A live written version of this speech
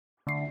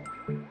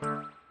This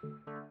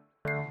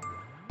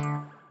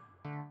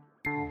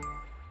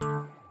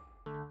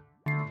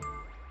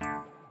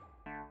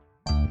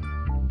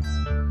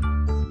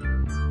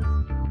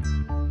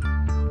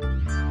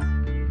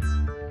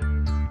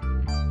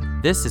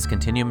is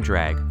Continuum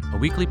Drag, a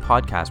weekly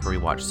podcast where we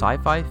watch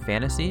sci-fi,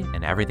 fantasy,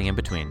 and everything in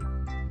between.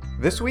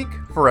 This week,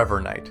 Forever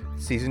Night,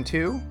 Season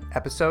 2,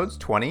 Episodes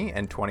 20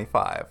 and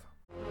 25.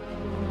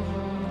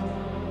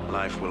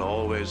 Life will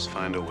always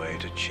find a way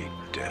to cheat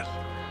death.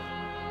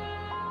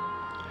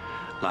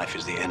 Life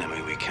is the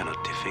enemy we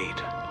cannot defeat,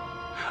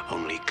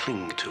 only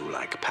cling to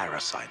like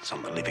parasites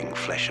on the living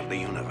flesh of the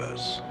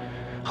universe,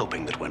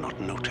 hoping that we're not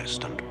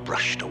noticed and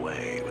brushed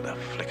away with a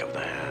flick of the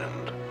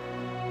hand.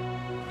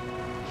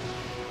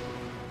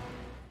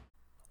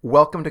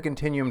 Welcome to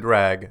Continuum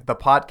Drag, the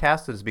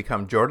podcast that has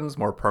become Jordan's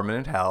more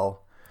permanent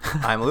hell.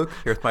 I'm Luke,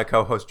 here with my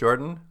co-host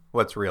Jordan.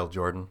 What's real,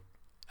 Jordan?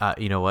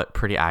 You know what?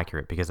 Pretty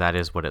accurate, because that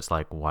is what it's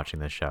like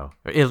watching this show.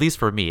 At least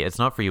for me. It's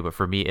not for you, but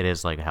for me, it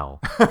is like hell.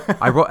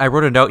 I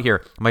wrote a note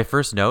here. My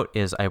first note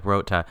is I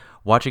wrote,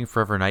 watching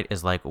Forever Night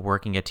is like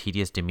working a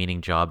tedious, demeaning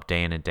job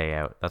day in and day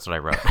out. That's what I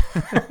wrote.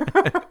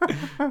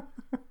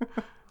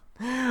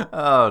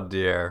 Oh,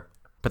 dear.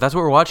 But that's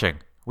what we're watching.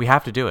 We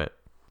have to do it.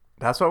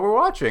 That's what we're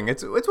watching.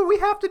 It's what we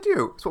have to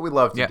do. It's what we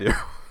love to do.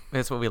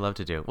 It's what we love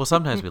to do. Well,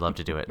 sometimes we love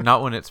to do it.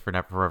 Not when it's for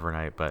Forever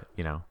Night, but,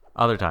 you know,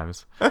 other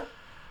times.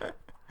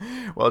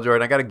 Well,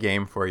 Jordan, I got a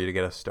game for you to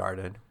get us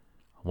started.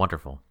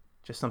 Wonderful.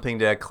 Just something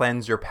to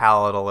cleanse your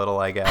palate a little,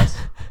 I guess.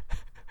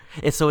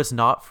 So it's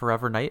not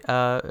Forever Night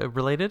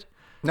related?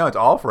 No, it's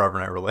all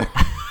Forever Night related.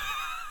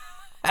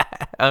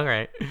 All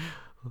right.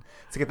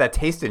 To get that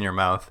taste in your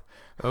mouth.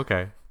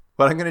 Okay.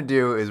 What I'm going to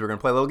do is we're going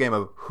to play a little game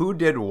of Who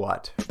Did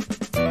What.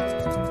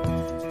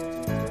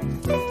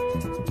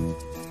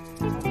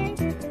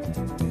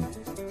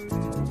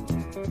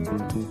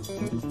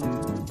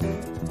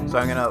 So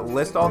I'm going to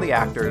list all the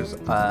actors,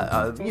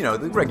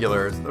 the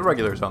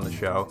regulars on the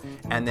show,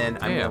 and then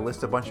I'm going to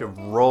list a bunch of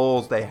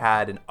roles they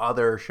had in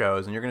other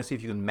shows, and you're going to see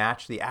if you can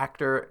match the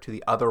actor to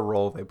the other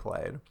role they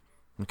played.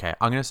 Okay,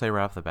 I'm going to say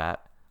right off the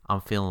bat,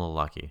 I'm feeling a little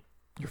lucky.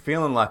 You're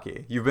feeling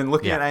lucky. You've been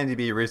looking at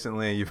IMDb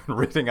recently. You've been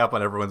reading up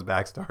on everyone's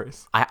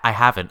backstories. I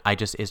haven't.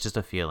 It's just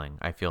a feeling.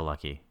 I feel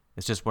lucky.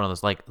 It's just one of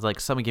those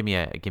like someone give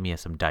me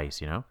some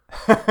dice, you know?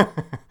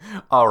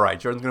 All right,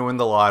 Jordan's going to win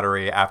the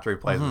lottery after he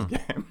plays this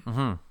game.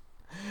 Mm-hmm.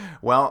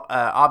 Well,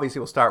 obviously,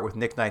 we'll start with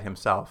Nick Knight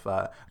himself.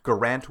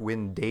 Geraint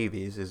Wyn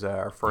Davies is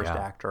our first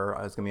actor.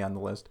 Is going to be on the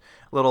list.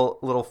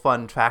 Little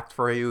fun fact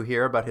for you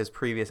here about his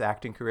previous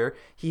acting career.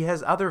 He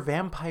has other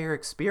vampire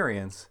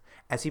experience,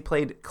 as he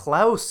played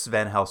Klaus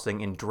Van Helsing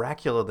in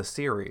Dracula the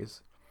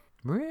series.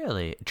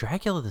 Really?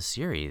 Dracula the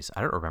series? I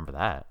don't remember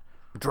that.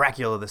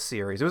 Dracula the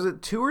series. It was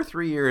 2 or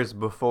 3 years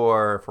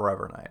before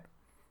Forever Night.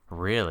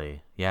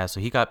 Really? Yeah, so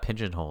he got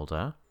pigeonholed,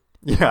 huh?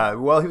 Yeah,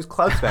 well, he was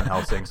Klaus Van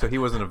Helsing, so he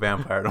wasn't a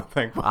vampire, I don't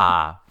think.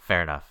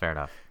 Fair enough.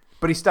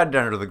 But he studied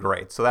under the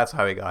greats, so that's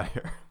how he got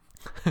here.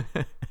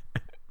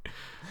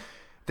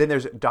 Then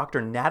there's Dr.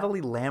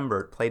 Natalie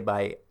Lambert, played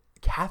by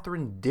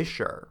Catherine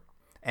Disher.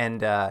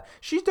 And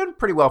she's done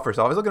pretty well for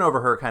herself. I was looking over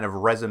her kind of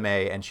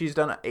resume, and she's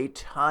done a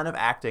ton of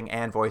acting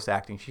and voice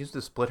acting. She used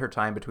to split her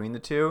time between the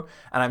two,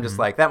 and I'm just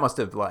like, that must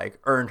have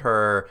earned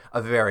her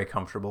a very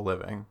comfortable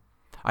living.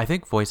 I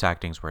think voice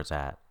acting's where it's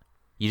at.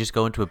 You just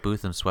go into a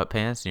booth in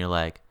sweatpants and you're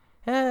like,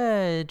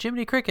 "Hey,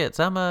 Jiminy Crickets,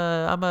 I'm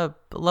a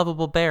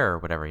lovable bear," or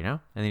whatever, you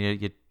know? And then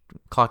you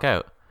clock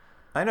out.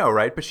 I know,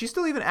 right? But she's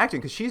still even acting,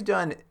 because she's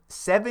done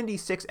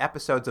 76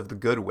 episodes of The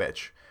Good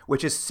Witch,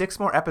 which is 6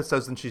 more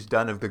episodes than she's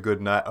done of The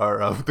Good Night,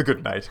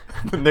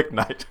 the Nick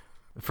Night.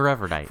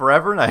 Forever Night.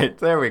 Forever Night.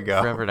 There we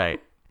go. Forever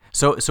Night.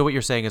 So what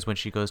you're saying is when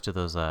she goes to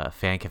those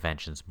fan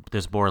conventions,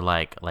 there's more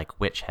like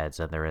witch heads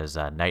than there is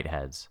night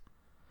heads.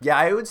 Yeah,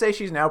 I would say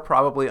she's now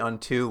probably on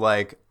 2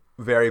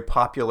 very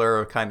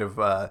popular kind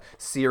of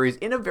series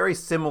in a very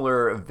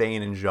similar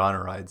vein and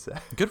genre, I'd say.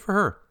 Good for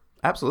her.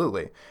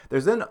 Absolutely.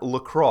 There's then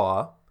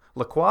LaCroix,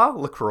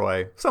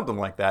 something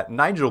like that.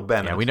 Nigel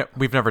Bennett. Yeah,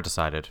 we've never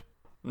decided.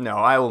 No,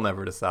 I will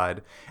never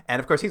decide. And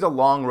of course, he's a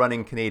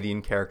long-running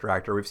Canadian character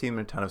actor. We've seen him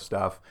in a ton of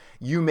stuff.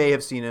 You may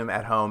have seen him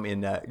at home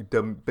in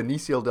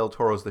Benicio del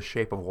Toro's The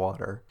Shape of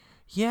Water.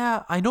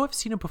 Yeah, I know I've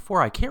seen him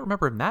before. I can't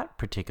remember in that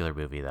particular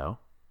movie, though.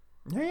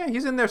 Yeah,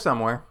 he's in there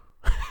somewhere.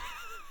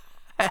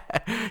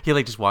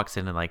 He just walks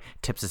in and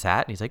tips his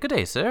hat, and he's like, "Good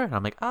day, sir." And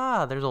I'm like,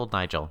 there's old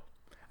Nigel.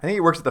 I think he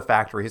works at the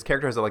factory. His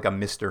character has a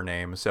Mr.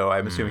 name, so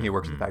I'm assuming he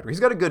works at the factory. He's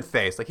got a good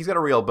face. He's got a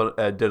real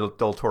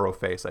Del Toro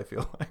face, I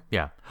feel like.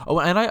 Yeah. Oh,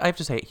 and I have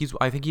to say,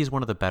 I think he's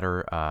one of the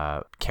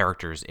better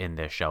characters in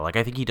this show. I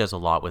think he does a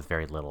lot with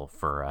very little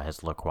for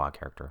his LaCroix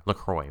character.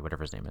 LaCroix,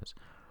 whatever his name is.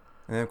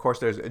 And then, of course,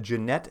 there's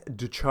Jeanette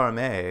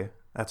Ducharme.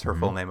 That's her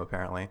full name,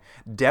 apparently.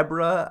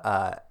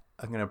 Deborah,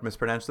 I'm going to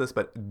mispronounce this,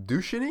 but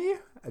Ducheny?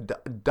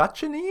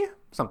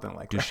 Something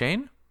like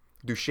that.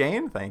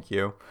 Duchesne, thank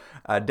you.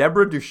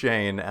 Deborah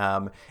Duchesne.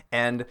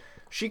 And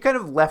she kind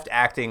of left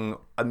acting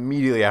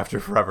immediately after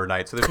Forever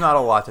Night, so there's not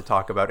a lot to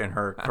talk about in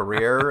her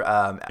career.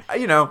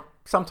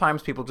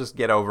 sometimes people just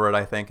get over it,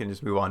 I think, and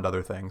just move on to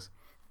other things.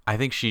 I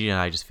think she and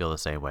I just feel the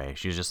same way.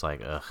 She's just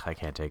like, ugh, I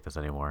can't take this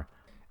anymore.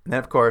 And then,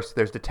 of course,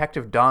 there's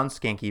Detective Don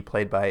Schanke,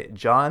 played by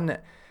John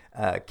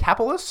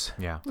Capulus.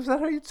 Yeah. Is that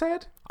how you'd say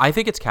it? I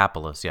think it's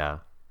Capulus, yeah.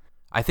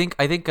 I think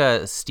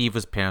Steve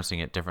was pronouncing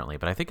it differently,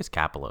 but I think it's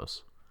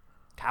Capulus.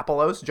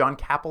 Capullos, John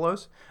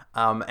Capullos.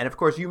 And, of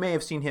course, you may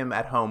have seen him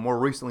at home more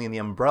recently in the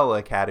Umbrella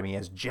Academy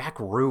as Jack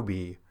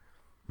Ruby.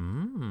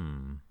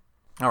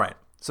 All right.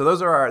 So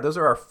those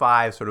are our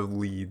 5 sort of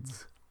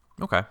leads.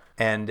 Okay.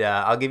 And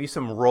I'll give you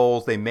some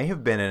roles they may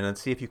have been in and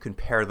see if you can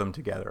pair them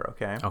together,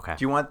 okay? Okay.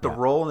 Do you want the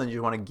role and then do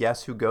you want to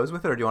guess who goes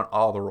with it, or do you want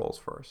all the roles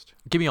first?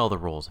 Give me all the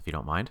roles if you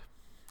don't mind.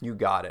 You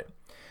got it.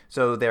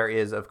 So there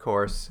is, of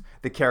course,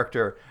 the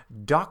character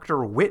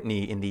Dr.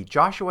 Whitney in the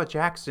Joshua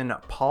Jackson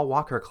Paul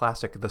Walker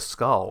classic The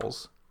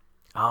Skulls.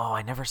 Oh,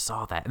 I never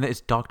saw that. And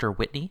it's Dr.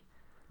 Whitney?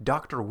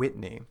 Dr.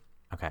 Whitney.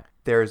 Okay.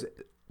 There's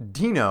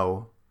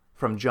Dino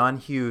from John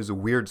Hughes'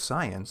 Weird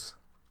Science.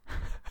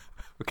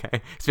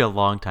 Okay. It's been a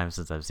long time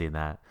since I've seen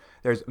that.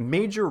 There's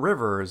Major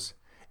Rivers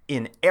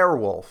in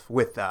Airwolf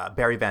with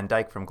Barry Van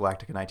Dyke from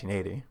Galactica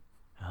 1980.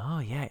 Oh,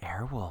 yeah,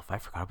 Airwolf. I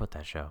forgot about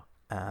that show.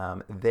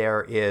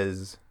 There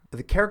is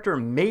the character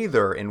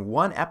Mather in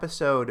one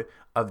episode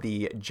of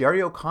the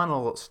Jerry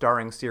O'Connell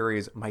starring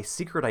series My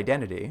Secret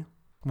Identity.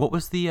 What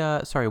was the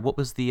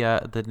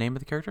the name of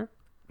the character?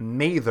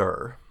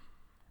 Mather.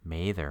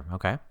 Mather.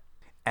 Okay.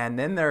 And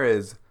then there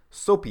is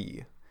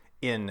Soapy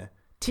in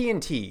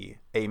TNT,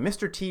 a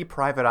Mr. T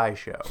private eye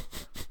show.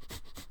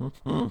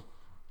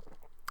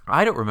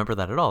 I don't remember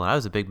that at all, and I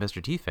was a big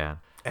Mr. T fan.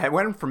 It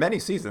went for many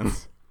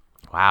seasons.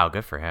 Wow,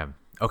 good for him.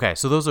 Okay,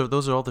 so those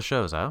are all the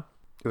shows, huh?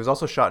 It was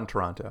also shot in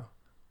Toronto.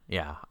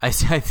 Yeah, I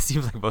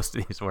seems like most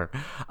of these were.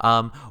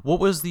 What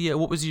was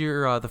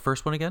your the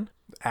first one again?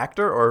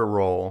 Actor or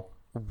role?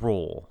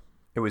 Role.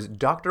 It was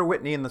Dr.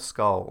 Whitney in The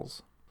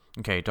Skulls.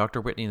 Okay,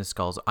 Dr. Whitney in The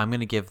Skulls. I'm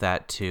gonna give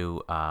that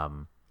to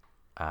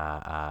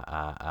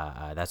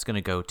that's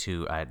gonna go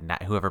to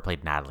whoever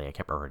played Natalie. I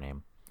can't remember her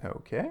name.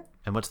 Okay.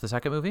 And what's the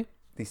second movie?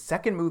 The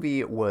second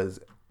movie was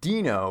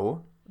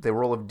Dino, the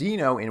role of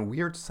Dino in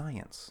Weird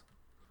Science.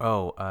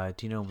 Oh,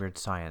 Dino Weird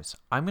Science.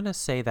 I'm gonna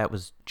say that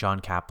was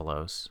John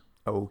Capullos.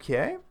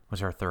 Okay.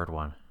 Was our third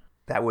one?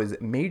 That was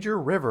Major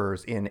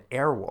Rivers in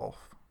Airwolf.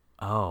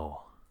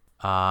 Oh.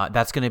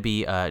 That's gonna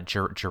be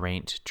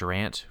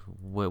Durant,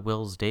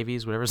 Wills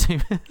Davies, whatever his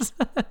name is.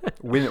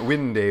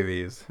 Win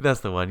Davies.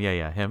 That's the one.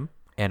 Yeah, him.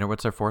 And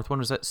what's our fourth one?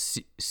 Was that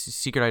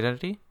Secret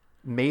Identity?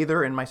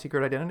 Mather in My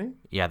Secret Identity.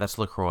 Yeah, that's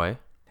LaCroix.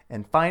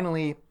 And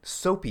finally,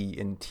 Soapy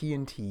in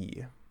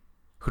TNT.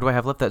 Who do I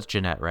have left? That's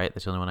Jeanette, right?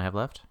 That's the only one I have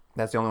left.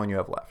 That's the only one you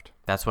have left.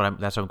 That's what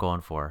I'm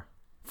going for.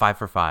 5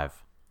 for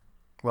 5.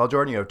 Well,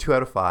 Jordan, you have 2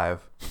 out of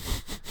 5.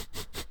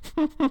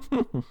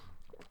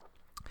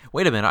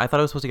 Wait a minute. I thought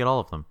I was supposed to get all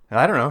of them.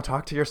 I don't know.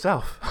 Talk to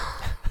yourself.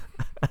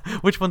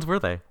 Which ones were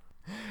they?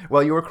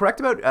 Well, you were correct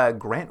about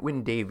Grant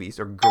Wynn Davies,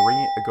 or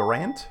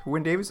Grant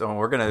Wynn Davies. Oh,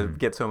 we're going to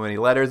get so many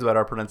letters about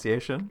our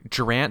pronunciation.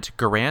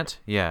 Garant?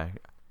 Yeah.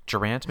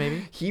 Durant,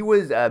 maybe? He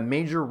was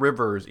Major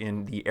Rivers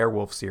in the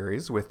Airwolf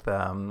series with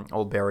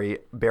old Barry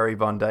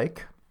Von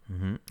Dyke.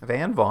 Mm-hmm.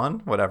 Van Von,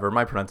 whatever.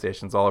 My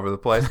pronunciation's all over the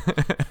place.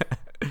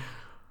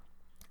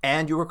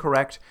 And you were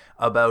correct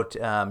about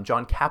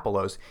John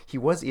Capullos. He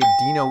was a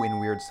Dino in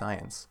Weird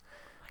Science.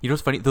 You know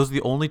what's funny? Those are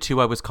the only 2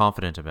 I was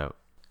confident about.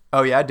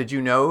 Oh, yeah? Did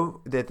you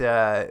know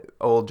that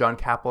old John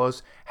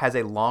Capullos has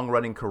a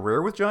long-running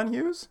career with John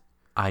Hughes?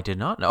 I did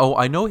not know. Oh,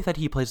 I know that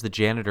he plays the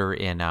janitor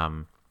in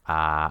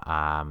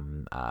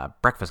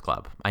Breakfast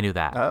Club. I knew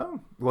that. Oh,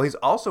 well, he's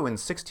also in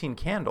 16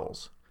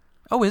 Candles.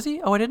 Oh, is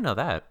he? Oh, I didn't know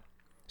that.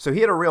 So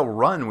he had a real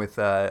run with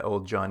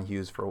old John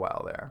Hughes for a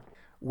while there.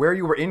 Where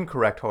you were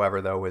incorrect,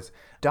 however, though, was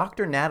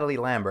Dr. Natalie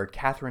Lambert,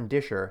 Catherine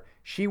Disher.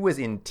 She was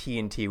in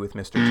TNT with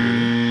Mr. T.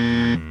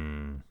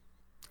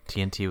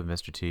 TNT with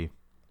Mr. T.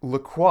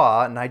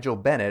 LaCroix, Nigel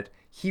Bennett,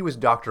 he was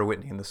Dr.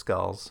 Whitney in The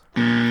Skulls.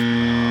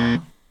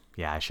 Yeah,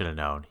 I should have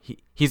known.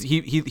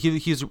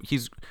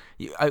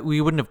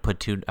 We wouldn't have put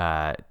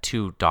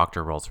two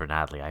doctor roles for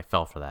Natalie. I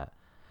fell for that.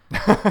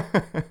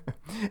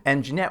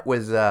 And Jeanette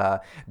was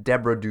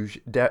Deborah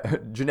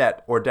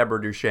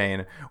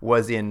Duchesne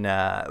was in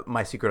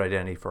My Secret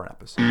Identity for an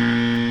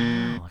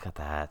episode. Look at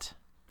that.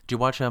 Did you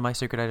watch My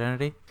Secret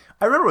Identity?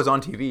 I remember it was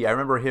on TV. I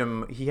remember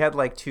he had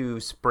like 2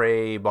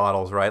 spray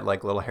bottles, right?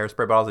 Like little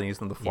hairspray bottles, and he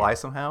used them to fly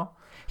somehow.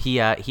 He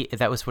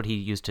that was what he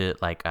used to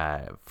like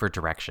for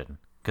direction.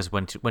 Because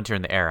when you're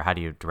in the air, how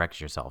do you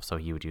direct yourself? So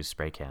he would use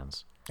spray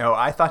cans. Oh,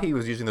 I thought he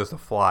was using those to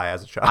fly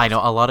as a child. I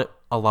know a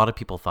lot of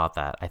people thought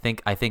that. I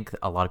think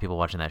a lot of people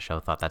watching that show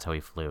thought that's how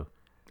he flew.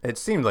 It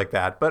seemed like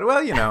that, but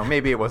well,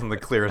 maybe it wasn't the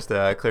clearest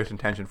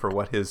intention for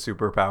what his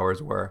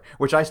superpowers were,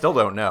 which I still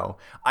don't know.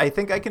 I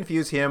think I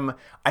confuse him.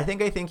 I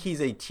think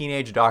he's a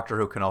teenage doctor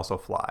who can also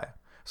fly.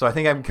 So I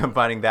think I'm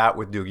combining that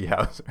with Doogie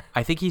Howser.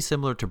 I think he's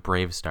similar to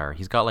Brave Star.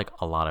 He's got like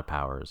a lot of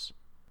powers.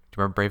 Do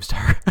you remember Brave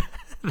Star?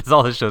 That's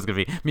all this show's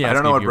gonna be. I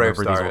don't know what Brave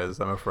Star is.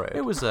 I'm afraid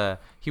it was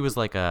he was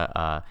like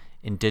a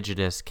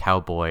indigenous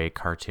cowboy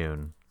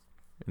cartoon.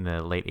 in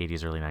the late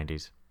 80s, early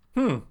 90s.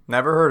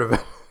 Never heard of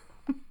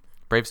it.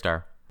 Brave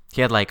Star.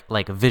 He had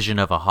like vision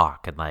of a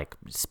hawk and like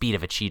speed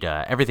of a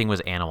cheetah. Everything was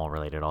animal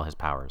related, all his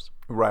powers.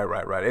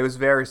 Right. It was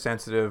very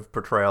sensitive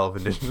portrayal of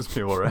indigenous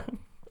people, right?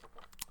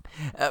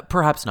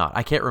 Perhaps not.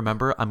 I can't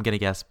remember. I'm going to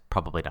guess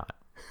probably not.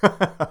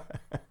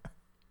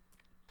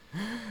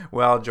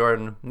 Well,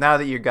 Jordan, now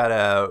that you got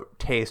a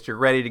taste, you're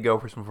ready to go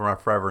for some from our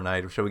Forever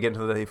Night. Shall we get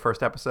into the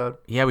first episode?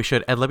 Yeah, we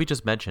should. And let me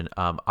just mention,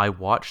 I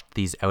watched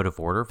these out of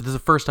order. This is the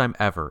first time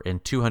ever in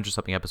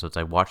 200-something episodes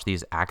I watched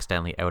these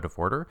accidentally out of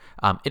order.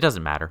 It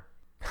doesn't matter.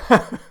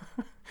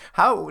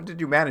 How did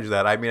you manage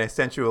that? I mean, I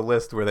sent you a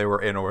list where they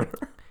were in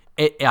order.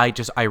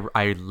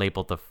 I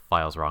labeled the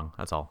files wrong.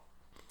 That's all.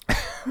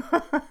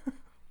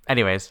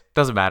 Anyways,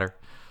 doesn't matter.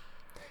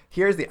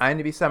 Here's the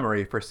IMDb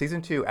summary for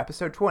Season 2,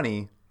 Episode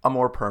 20, A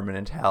More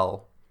Permanent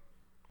Hell.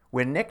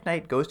 When Nick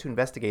Knight goes to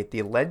investigate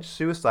the alleged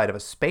suicide of a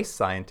space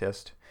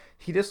scientist,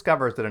 he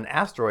discovers that an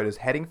asteroid is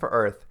heading for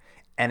Earth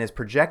and is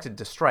projected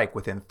to strike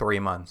within 3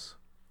 months.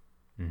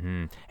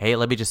 Mm-hmm. Hey,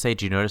 let me just say,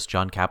 do you notice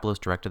John Kapelos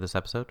directed this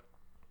episode?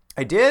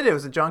 I did. It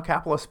was a John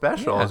Kapelos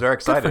special. Yeah, I was very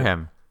excited. Good for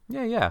him.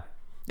 Yeah.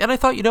 And I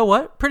thought, you know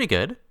what? Pretty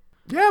good.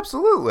 Yeah,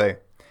 absolutely.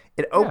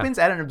 It opens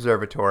at an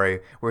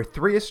observatory where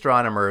 3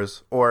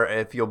 astronomers, or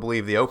if you'll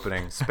believe the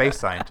opening, space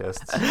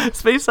scientists.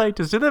 Space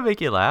scientists, did that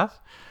make you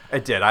laugh?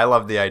 It did. I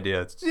love the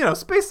idea. It's,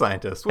 space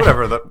scientists,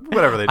 whatever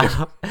they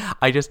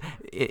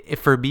do.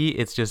 For me,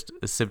 it's just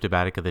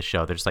symptomatic of the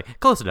show. They're just like,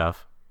 close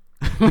enough.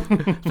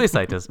 Space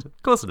scientist,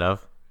 close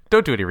enough.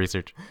 Don't do any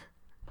research.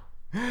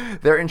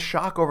 They're in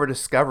shock over a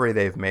discovery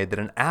they've made that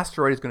an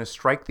asteroid is going to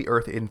strike the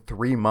Earth in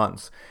 3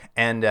 months.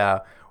 And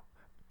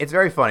it's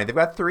very funny. They've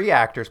got 3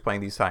 actors playing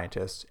these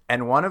scientists,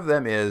 and one of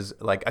them is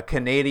like a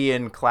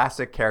Canadian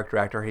classic character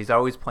actor. He's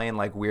always playing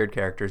like weird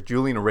characters.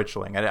 Julian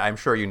Richling. I'm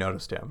sure you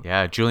noticed him.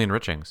 Yeah, Julian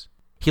Richings.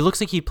 He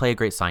looks like he'd play a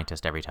great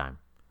scientist every time.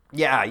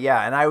 Yeah.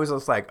 And I was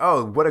just like,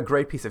 oh, what a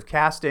great piece of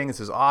casting. This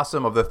is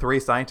awesome. Of the 3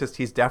 scientists,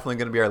 he's definitely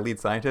going to be our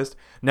lead scientist.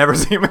 Never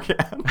see him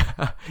again.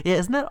 Yeah,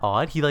 isn't that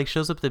odd? He like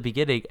shows up at the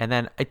beginning, and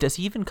then does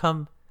he even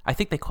come? I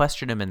think they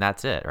question him, and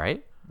that's it,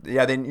 right?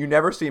 Yeah, then you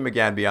never see him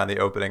again beyond the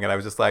opening, and I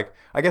was just like,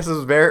 I guess this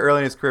was very early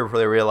in his career before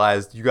they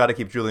realized you got to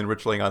keep Julian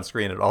Richling on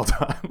screen at all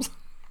times.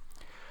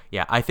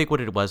 Yeah, I think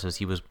what it was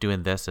he was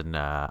doing this and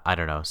I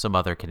don't know, some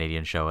other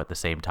Canadian show at the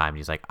same time. And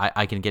he's like,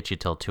 I can get you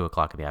till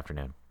 2:00 in the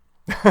afternoon.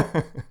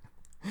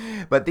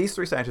 But these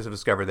 3 scientists have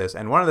discovered this,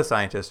 and one of the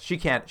scientists, she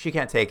can't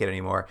take it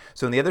anymore.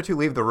 So when the other 2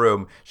 leave the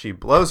room, she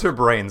blows her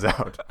brains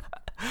out.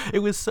 It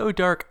was so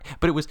dark,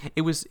 but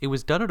it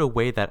was done in a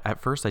way that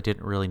at first I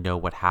didn't really know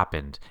what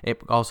happened.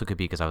 It also could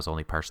be because I was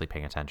only partially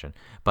paying attention.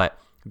 But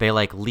they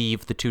like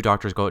leave, the 2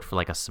 doctors go out for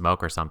like a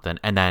smoke or something,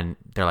 and then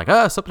they're like,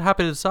 something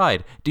happened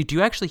inside. Did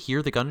you actually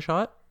hear the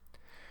gunshot?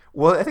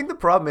 Well, I think the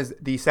problem is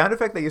the sound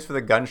effect they used for the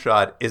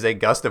gunshot is a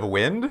gust of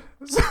wind.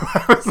 So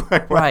I was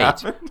like, what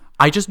happened?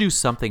 I just knew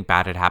something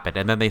bad had happened,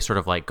 and then they sort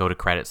of like go to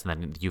credits, and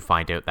then you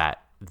find out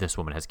that this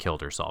woman has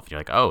killed herself. You're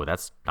like, oh,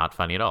 that's not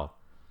funny at all.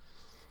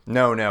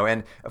 No.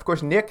 And, of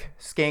course, Nick,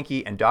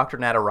 Schanke, and Dr.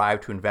 Nat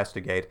arrive to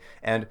investigate.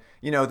 And,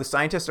 the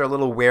scientists are a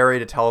little wary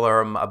to tell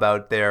them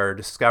about their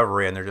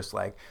discovery. And they're just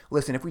like,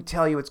 listen, if we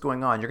tell you what's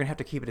going on, you're going to have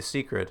to keep it a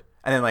secret.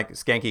 And then, like,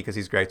 Schanke, because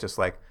he's great, just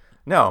like,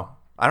 no,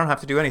 I don't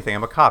have to do anything.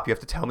 I'm a cop. You have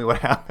to tell me what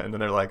happened.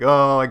 And they're like,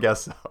 oh, I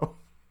guess so.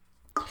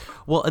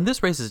 Well, and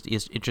this raises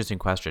an interesting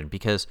question,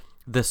 because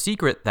the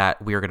secret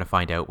that we are going to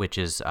find out, which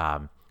is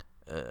the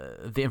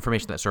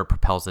information that sort of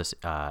propels this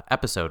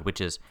episode, which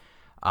is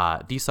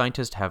these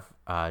scientists have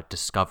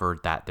discovered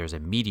that there's a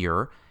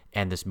meteor,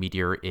 and this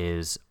meteor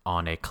is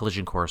on a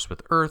collision course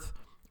with Earth,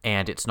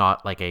 and it's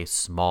not like a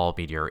small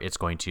meteor. It's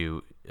going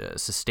to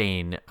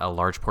sustain a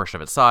large portion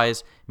of its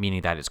size,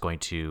 meaning that it's going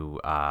to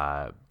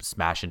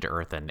smash into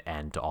Earth and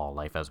end all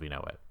life as we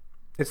know it.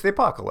 It's the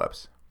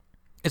apocalypse.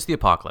 It's the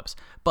apocalypse.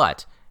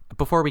 But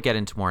before we get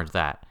into more of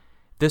that,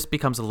 this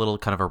becomes a little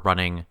kind of a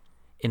running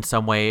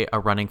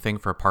thing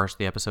for parts of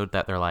the episode,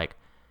 that they're like,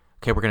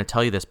 okay, we're going to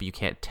tell you this, but you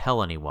can't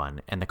tell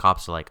anyone. And the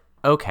cops are like,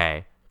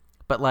 okay,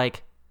 but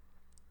like,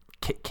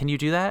 can you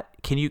do that?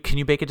 Can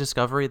you make a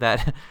discovery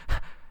that,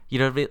 you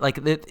know what I mean? Like,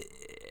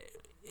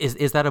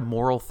 is that a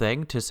moral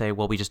thing to say,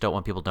 well, we just don't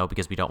want people to know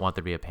because we don't want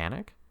there to be a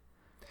panic?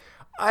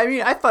 I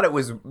mean, I thought it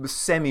was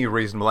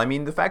semi-reasonable. I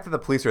mean, the fact that the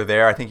police are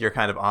there, I think you're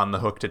kind of on the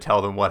hook to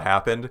tell them what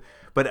happened.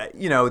 But,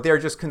 they're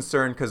just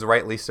concerned because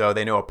rightly so.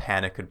 They know a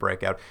panic could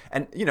break out.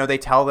 And, they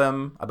tell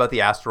them about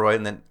the asteroid,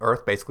 and then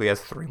Earth basically has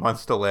 3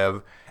 months to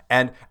live.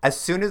 And as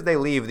soon as they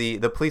leave,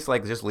 the police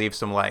just leave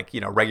some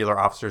regular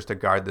officers to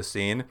guard the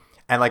scene.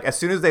 And as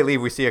soon as they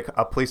leave, we see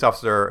a police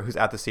officer who's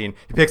at the scene.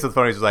 He picks up the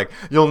phone. He's just like,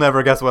 "You'll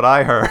never guess what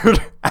I heard."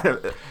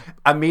 And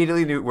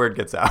immediately, word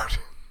gets out.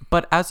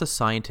 But as a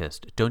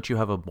scientist, don't you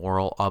have a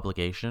moral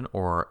obligation,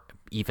 or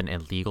even a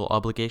legal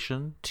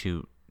obligation,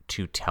 to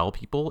tell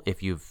people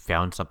if you've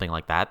found something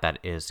like that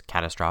is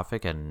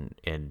catastrophic and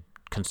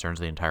concerns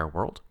the entire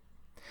world?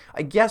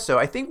 I guess so.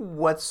 I think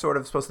what's sort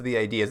of supposed to be the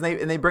idea is,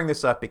 and they bring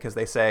this up because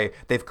they say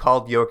they've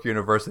called York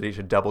University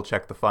to double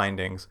check the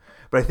findings.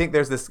 But I think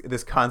there's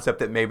this concept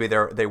that maybe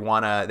they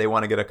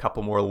wanna get a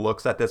couple more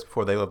looks at this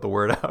before they let the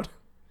word out.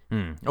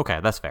 Okay,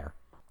 that's fair.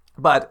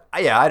 But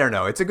yeah, I don't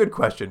know. It's a good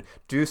question.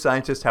 Do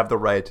scientists have the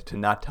right to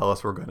not tell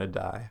us we're gonna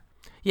die?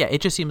 Yeah,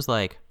 it just seems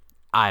like,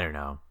 I don't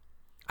know.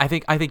 I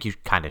think you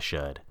kind of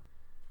should.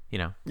 You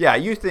know? Yeah,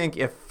 you think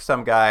if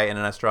some guy in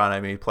an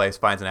astronomy place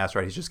finds an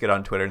asteroid, he'd just get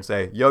on Twitter and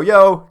say,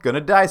 yo,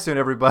 gonna die soon,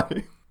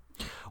 everybody.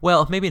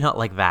 Well, maybe not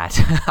like that.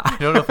 I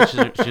don't know if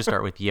it should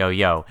start with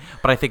yo,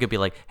 but I think it'd be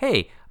like,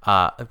 hey,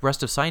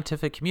 rest of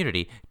scientific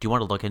community, do you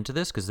want to look into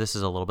this? Because this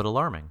is a little bit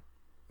alarming.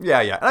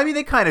 Yeah. I mean,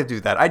 they kind of do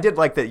that. I did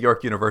like that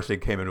York University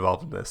came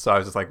involved in this, so I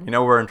was just like,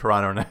 we're in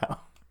Toronto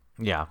now.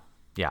 Yeah.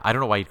 I don't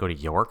know why you'd go to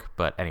York,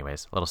 but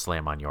anyways, a little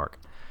slam on York.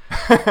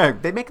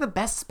 They make the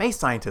best space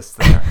scientists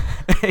there.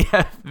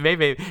 Yeah,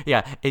 maybe.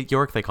 Yeah, at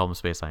York they call them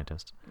space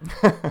scientists.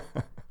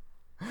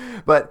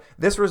 But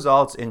this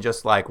results in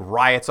just like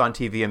riots on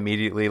TV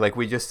immediately. Like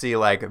we just see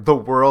like the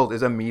world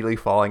is immediately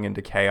falling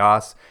into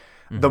chaos.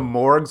 The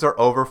morgues are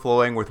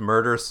overflowing with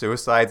murders,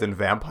 suicides, and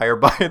vampire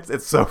bites.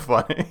 It's so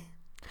funny.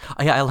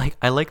 Yeah,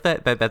 I like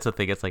that that's a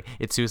thing. It's like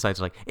it's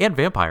suicides like and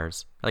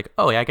vampires. Like,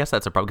 oh yeah, I guess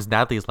that's a problem because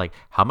Natalie's like,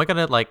 how am I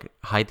gonna like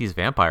hide these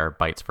vampire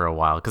bites for a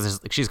while?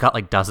 Because she's got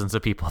like dozens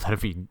of people that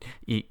have been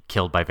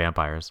killed by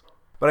vampires.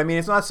 But I mean,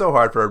 it's not so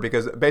hard for her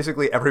because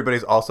basically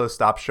everybody's also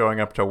stopped showing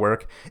up to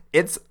work.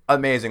 It's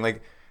amazing.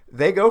 Like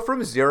they go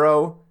from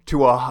 0 to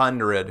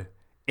 100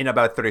 in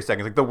about 30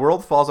 seconds. Like the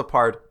world falls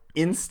apart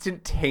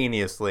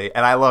instantaneously,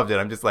 and I loved it.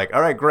 I'm just like,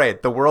 all right,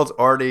 great. The world's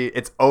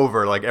it's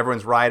over. Like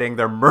everyone's rioting,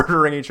 they're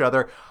murdering each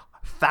other.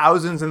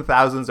 Thousands and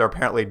thousands are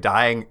apparently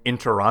dying in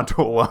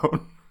Toronto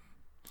alone.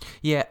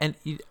 Yeah, and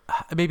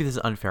maybe this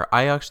is unfair.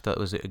 I actually thought it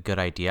was a good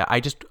idea.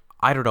 I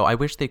don't know. I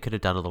wish they could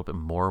have done a little bit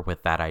more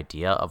with that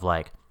idea of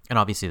like, and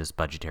obviously there's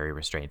budgetary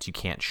restraints. You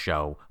can't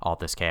show all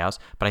this chaos,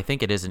 but I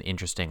think it is an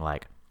interesting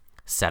like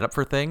setup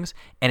for things,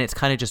 and it's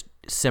kind of just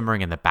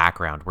simmering in the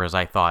background, whereas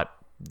I thought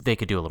they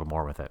could do a little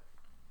more with it.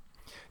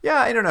 Yeah,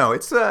 I don't know.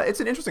 It's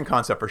an interesting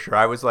concept for sure.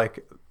 I was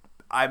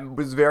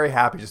very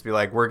happy just to be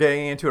like, we're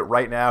getting into it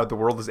right now. The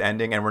world is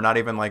ending, and we're not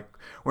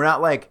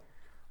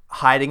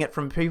hiding it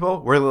from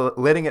people. We're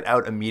letting it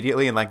out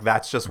immediately, and like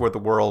that's just where the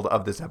world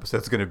of this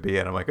episode is going to be.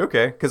 And I'm like,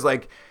 okay, because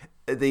like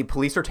the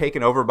police are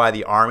taken over by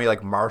the army,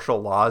 like martial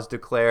law is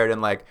declared,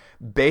 and like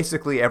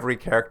basically every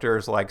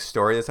character's like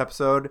story this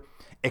episode.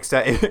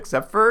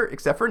 Except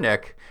for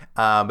Nick,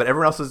 but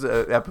everyone else's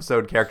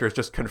episode character is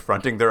just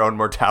confronting their own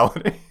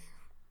mortality.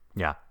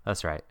 Yeah,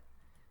 that's right.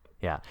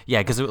 Yeah,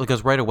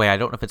 because right away, I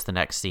don't know if it's the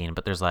next scene,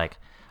 but there's like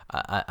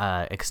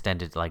a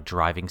extended like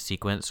driving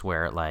sequence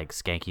where like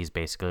Schanke's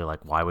basically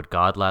like, why would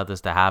God allow this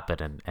to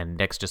happen? And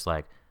Nick's just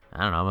like,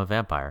 I don't know, I'm a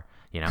vampire,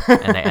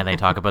 and they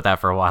talk about that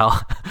for a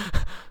while.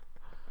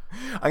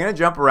 I'm gonna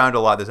jump around a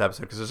lot this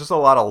episode because there's just a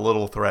lot of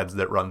little threads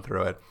that run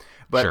through it.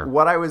 But Sure.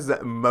 What I was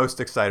most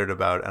excited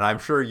about, and I'm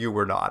sure you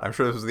were not, I'm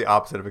sure this was the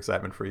opposite of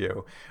excitement for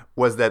you,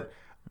 was that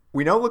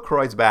we know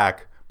LaCroix's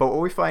back, but what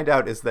we find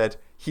out is that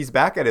he's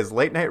back at his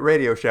late night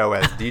radio show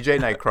as DJ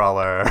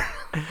Nightcrawler.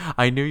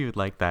 I knew you'd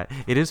like that.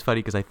 It is funny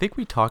because I think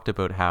we talked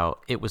about how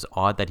it was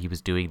odd that he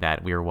was doing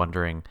that. We were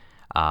wondering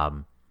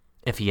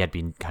if he had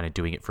been kind of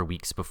doing it for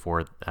weeks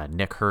before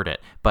Nick heard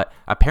it. But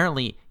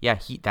apparently, yeah,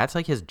 that's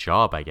like his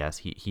job, I guess.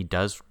 He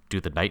does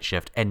do the night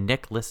shift, and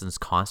Nick listens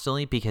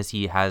constantly because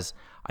he has,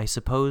 I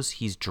suppose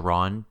he's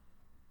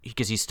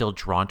still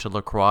drawn to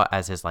LaCroix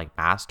as his like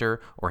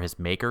master or his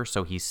maker,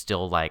 so he's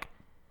still like,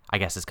 I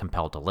guess, is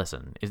compelled to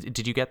listen.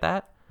 Did you get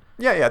that?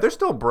 Yeah, they're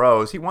still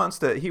bros. He wants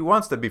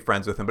to be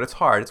friends with him, but it's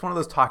hard. It's one of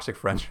those toxic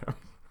friendships.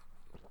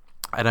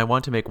 And I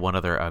want to make one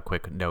other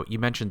quick note. You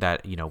mentioned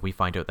that, we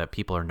find out that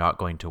people are not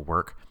going to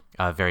work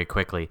very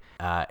quickly.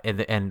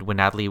 And when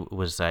Natalie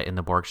was in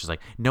the morgue, she's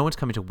like, no one's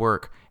coming to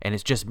work, and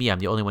it's just me. I'm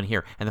the only one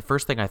here. And the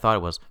first thing I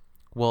thought was,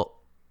 well,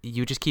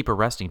 you just keep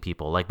arresting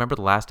people. Like, remember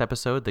the last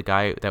episode? The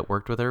guy that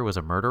worked with her was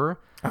a murderer?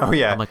 Oh,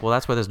 yeah. I'm like, well,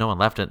 that's why there's no one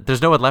left in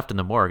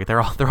the morgue.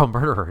 They're all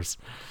murderers.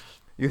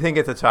 You think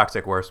it's a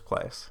toxic worst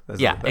place.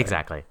 Yeah,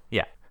 exactly.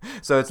 Yeah.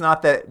 So it's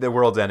not that the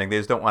world's ending. They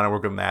just don't want to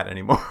work on that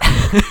anymore.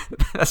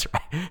 That's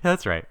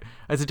right.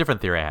 It's a different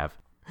theory I have.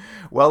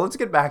 Well, let's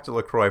get back to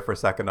LaCroix for a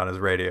second on his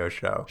radio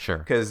show. Sure.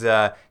 Because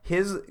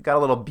his got a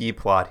little B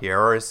plot here,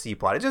 or a C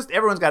plot. It's just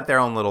everyone's got their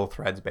own little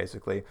threads,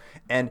 basically.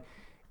 And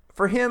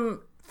for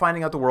him,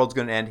 finding out the world's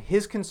going to end,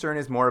 his concern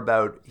is more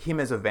about him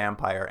as a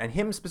vampire. And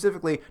him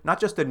specifically, not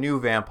just a new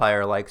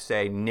vampire like,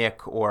 say,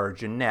 Nick or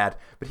Jeanette,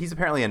 but he's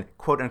apparently an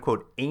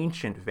quote-unquote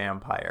ancient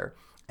vampire.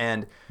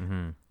 And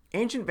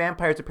ancient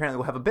vampires apparently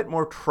will have a bit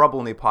more trouble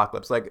in the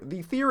apocalypse. Like,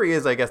 the theory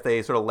is, I guess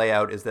they sort of lay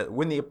out, is that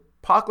when the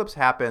apocalypse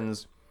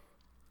happens,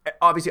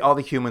 obviously all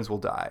the humans will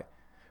die.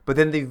 But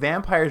then the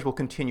vampires will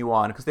continue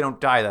on because they don't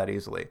die that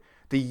easily.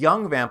 The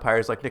young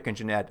vampires like Nick and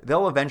Jeanette,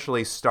 they'll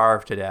eventually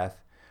starve to death.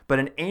 But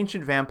an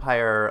ancient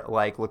vampire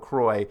like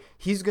LaCroix,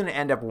 he's going to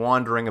end up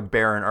wandering a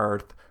barren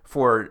earth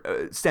for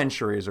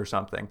centuries or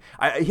something.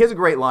 He has a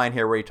great line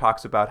here where he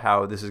talks about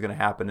how this is going to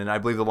happen, and I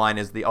believe the line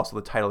is also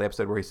the title of the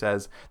episode, where he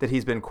says that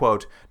he's been,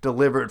 quote,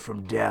 delivered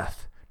from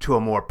death to a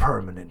more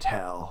permanent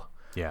hell.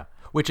 Yeah.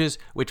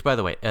 Which, by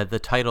the way, the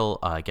title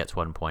gets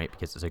 1 point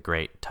because it's a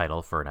great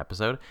title for an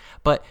episode.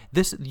 But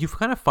you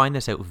kind of find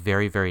this out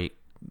very, very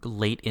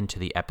late into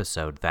the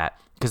episode, that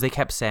because they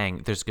kept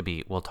saying there's going to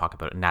be, we'll talk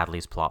about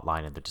Natalie's plot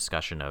line and the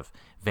discussion of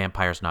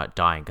vampires not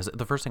dying. Because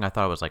the first thing I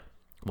thought was like,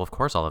 well, of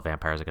course all the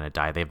vampires are going to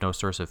die. They have no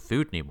source of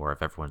food anymore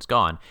if everyone's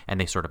gone. And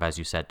they sort of, as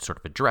you said, sort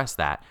of address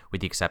that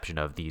with the exception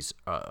of these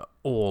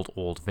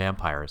old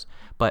vampires.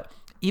 But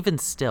even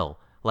still,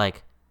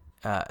 like,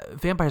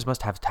 vampires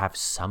must have to have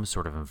some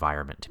sort of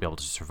environment to be able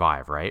to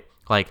survive, right?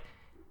 Like,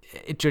 do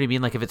you know what I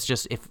mean? Like,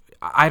 if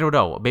I don't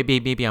know,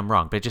 maybe I'm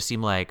wrong, but it just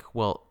seemed like,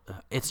 well,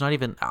 it's not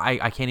even,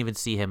 I can't even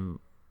see him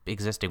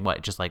existing.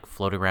 What, just like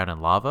floating around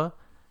in lava?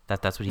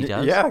 That's what he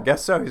does? Yeah, I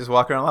guess so. He's just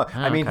walking around lava. Oh,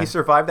 I mean, okay. He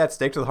survived that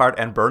stake to the heart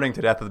and burning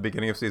to death at the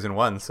beginning of season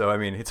 1. So, I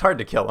mean, it's hard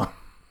to kill him.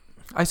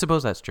 I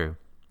suppose that's true.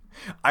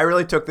 I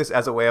really took this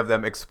as a way of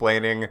them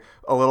explaining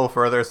a little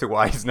further as to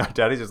why he's not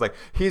dead.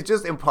 He's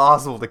just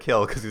impossible to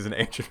kill because he's an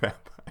ancient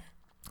vampire.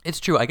 It's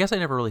true. I guess I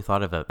never really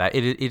thought of it that.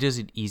 It is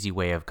an easy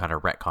way of kind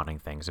of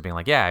retconning things, of being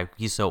like, yeah,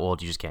 he's so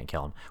old, you just can't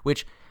kill him.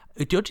 Which,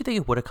 don't you think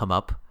it would have come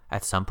up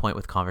at some point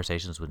with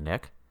conversations with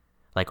Nick?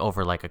 Like,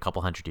 over like a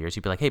couple hundred years,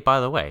 he'd be like, hey,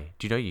 by the way,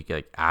 do you know you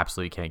like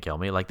absolutely can't kill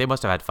me? Like, they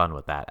must have had fun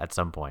with that at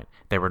some point.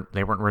 They weren't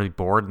really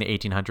bored in the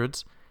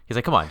 1800s. He's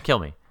like, come on, kill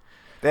me.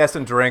 They have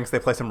some drinks, they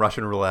play some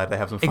Russian roulette, they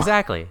have some fun.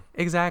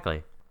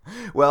 Exactly.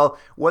 Well,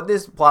 what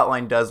this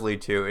plotline does lead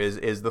to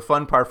is the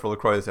fun part for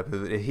LaCroix this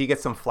episode. He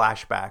gets some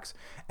flashbacks,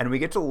 and we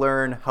get to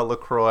learn how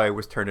LaCroix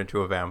was turned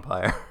into a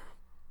vampire.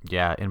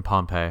 Yeah, in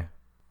Pompeii.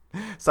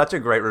 Such a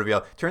great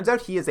reveal. Turns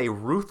out he is a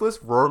ruthless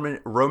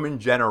Roman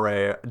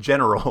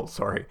general.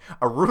 Sorry,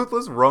 a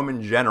ruthless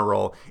Roman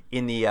general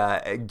in the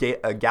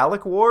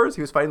Gallic Wars.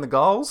 He was fighting the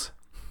Gauls.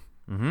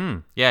 Mm-hmm.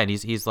 Yeah, and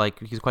he's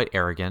quite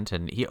arrogant,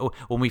 and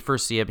when we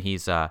first see him,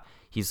 he's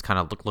kind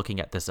of looking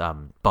at this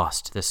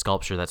bust, this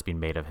sculpture that's been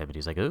made of him, and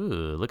he's like,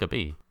 ooh, look at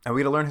me. And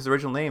we had to learn his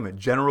original name,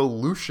 General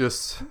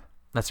Lucius.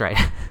 That's right.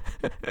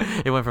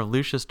 It went from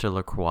Lucius to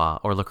Lacroix,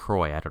 or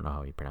Lacroix. I don't know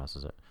how he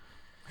pronounces it.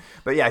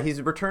 But yeah,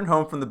 he's returned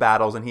home from the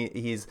battles, and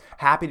he's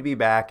happy to be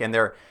back, and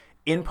they're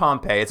in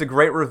Pompeii. It's a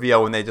great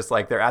reveal when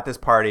they're at this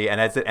party,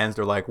 and as it ends,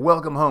 they're like,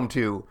 welcome home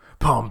to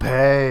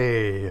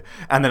Pompeii.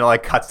 And then it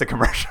like cuts to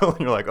commercial, and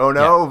you're like, oh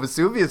no, yeah.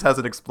 Vesuvius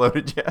hasn't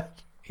exploded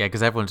yet. Yeah,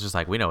 because everyone's just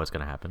like, we know what's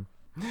going to happen.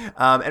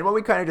 And what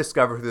we kind of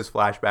discover through this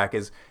flashback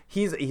is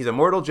he's a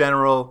mortal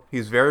general.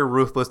 He's very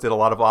ruthless, did a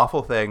lot of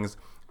awful things.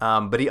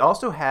 But he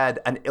also had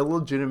an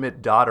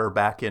illegitimate daughter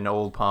back in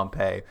old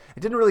Pompeii. I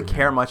didn't really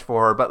care much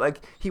for her, but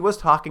like he was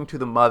talking to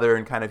the mother,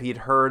 and kind of he'd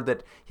heard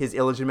that his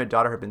illegitimate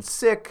daughter had been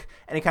sick,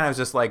 and he kind of was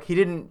just like, he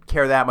didn't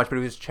care that much, but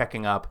he was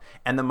checking up.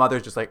 And the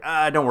mother's just like,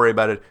 don't worry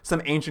about it.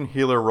 Some ancient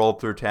healer rolled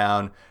through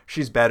town.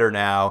 She's better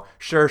now.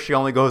 Sure, she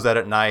only goes out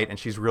at night, and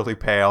she's really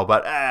pale,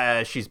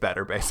 but she's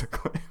better,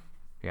 basically.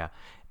 Yeah.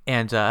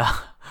 And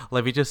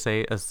let me just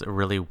say a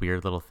really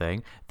weird little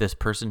thing. This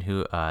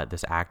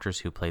actress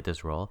who played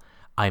this role,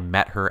 I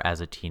met her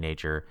as a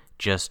teenager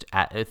just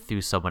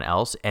through someone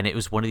else, and it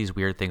was one of these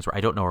weird things where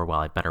I don't know her well.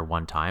 I'd met her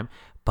one time,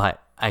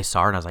 but I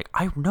saw her and I was like,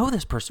 I know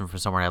this person from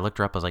somewhere. And I looked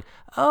her up. I was like,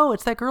 oh,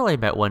 it's that girl I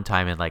met one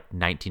time in like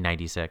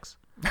 1996.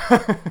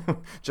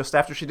 Just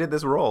after she did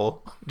this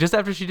role. Just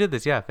after she did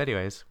this, yeah.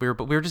 Anyways, we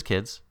were just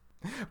kids.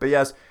 But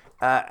yes,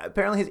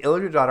 apparently his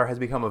illegitimate daughter has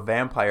become a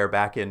vampire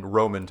back in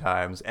Roman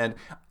times. And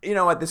you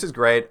know what? This is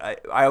great.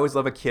 I always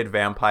love a kid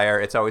vampire.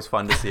 It's always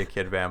fun to see a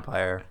kid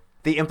vampire.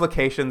 The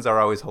implications are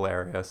always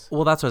hilarious.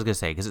 Well, that's what I was going to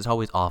say, because it's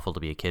always awful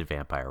to be a kid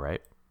vampire,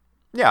 right?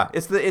 Yeah,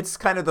 it's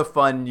kind of the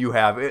fun you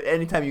have.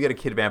 Anytime you get a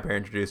kid vampire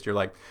introduced, you're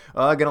like,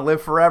 oh, going to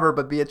live forever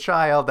but be a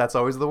child. That's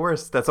always the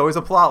worst. That's always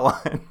a plot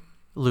line.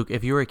 Luke,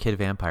 if you were a kid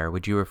vampire,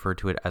 would you refer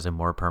to it as a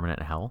more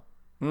permanent hell?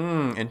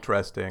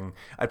 Interesting.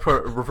 I'd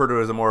refer to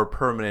it as a more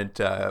permanent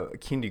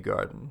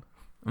kindergarten.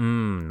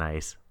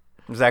 Nice.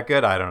 Is that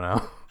good? I don't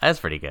know. That's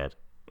pretty good.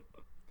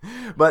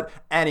 But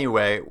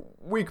anyway,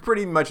 we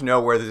pretty much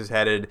know where this is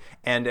headed.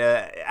 And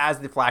as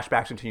the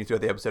flashbacks continue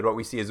throughout the episode, what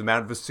we see is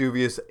Mount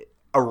Vesuvius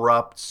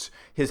erupts,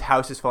 his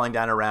house is falling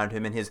down around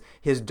him, and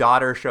his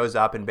daughter shows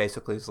up and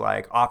basically is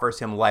like, offers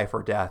him life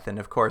or death. And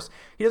of course,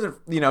 he doesn't,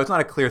 it's not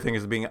a clear thing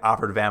as being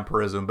offered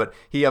vampirism, but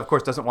he of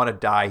course doesn't want to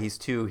die.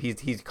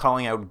 He's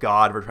calling out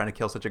God for trying to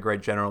kill such a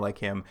great general like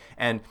him.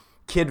 And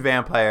kid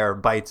vampire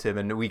bites him,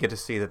 and we get to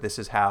see that this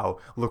is how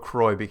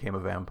LaCroix became a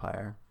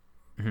vampire.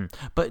 Mm-hmm.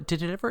 But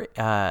did it ever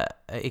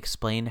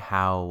explain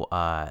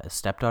how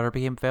stepdaughter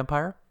became a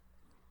vampire?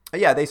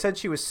 Yeah, they said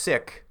she was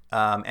sick.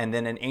 And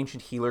then an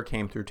ancient healer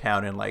came through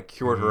town and like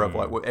cured her of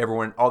what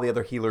all the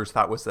other healers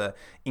thought was an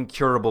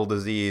incurable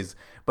disease.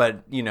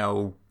 But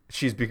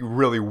she's been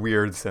really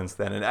weird since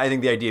then. And I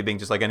think the idea being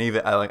just like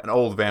an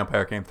old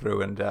vampire came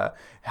through and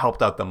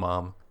helped out the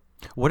mom.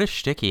 What a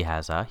shtick he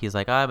has, huh? He's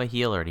like, I'm a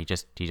healer, and he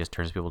just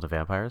turns people to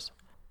vampires.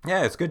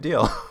 Yeah, it's a good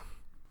deal.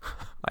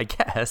 I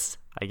guess.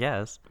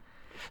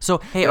 So,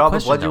 hey, Get a all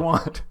question, the blood though. you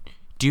want.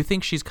 Do you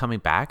think she's coming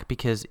back?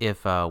 Because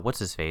if, what's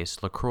his face,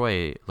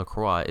 LaCroix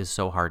is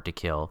so hard to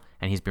kill,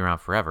 and he's been around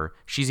forever,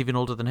 she's even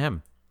older than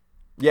him.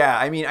 Yeah,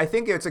 I mean, I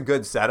think it's a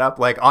good setup.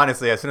 Like,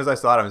 honestly, as soon as I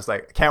saw it, I was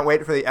like, can't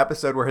wait for the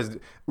episode where his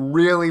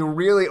really,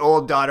 really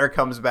old daughter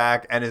comes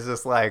back and is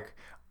just like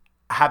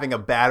having a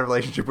bad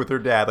relationship with her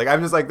dad. Like,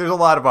 I'm just like, there's a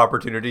lot of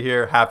opportunity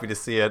here. Happy to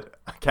see it.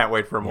 I can't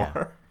wait for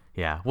more.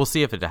 Yeah, we'll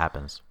see if it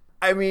happens.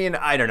 I mean,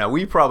 I don't know.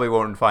 We probably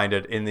won't find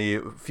it in the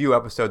few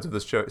episodes of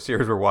this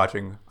series we're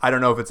watching. I don't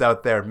know if it's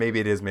out there. Maybe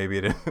it is. Maybe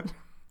it isn't.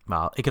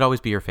 Well, it could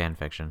always be your fan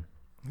fiction.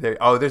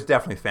 There's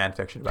definitely fan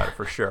fiction about it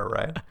for sure,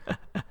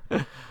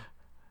 right?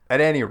 At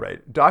any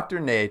rate,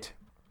 Dr. Nate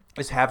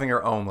is having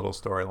her own little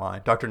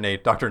storyline. Dr.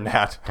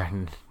 Nat.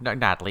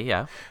 Natalie,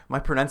 yeah. My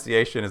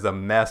pronunciation is a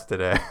mess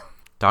today.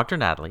 Dr.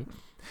 Natalie.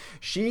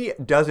 She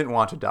doesn't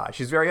want to die.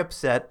 She's very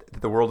upset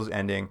that the world is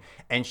ending,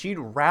 and she'd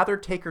rather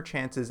take her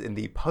chances in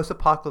the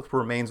post-apocalyptic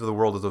remains of the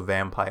world as a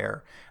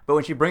vampire. But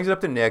when she brings it up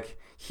to Nick,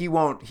 he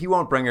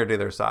won't bring her to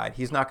their side.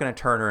 He's not going to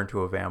turn her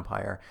into a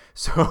vampire.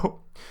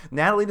 So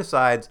Natalie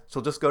decides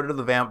she'll just go to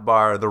the vamp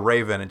bar, the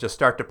Raven, and just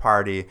start to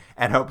party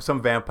and hope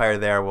some vampire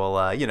there will,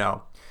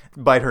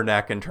 bite her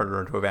neck and turn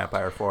her into a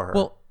vampire for her.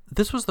 Well,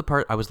 this was the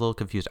part I was a little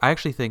confused. I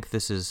actually think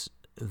this is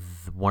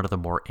one of the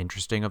more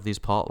interesting of these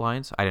plot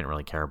lines. I didn't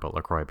really care about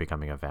LaCroix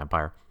becoming a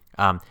vampire.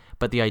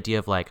 But the idea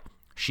of like,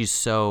 she's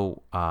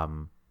so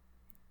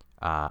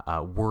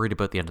worried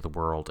about the end of the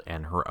world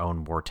and her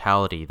own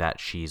mortality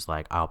that she's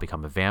like, I'll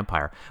become a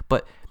vampire.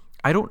 But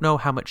I don't know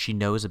how much she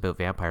knows about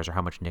vampires or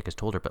how much Nick has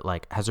told her, but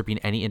like, has there been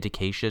any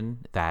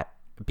indication that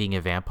being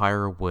a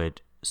vampire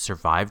would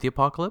survive the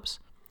apocalypse?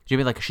 Do you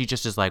mean like she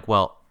just is like,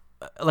 well,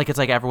 like it's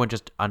like everyone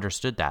just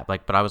understood that,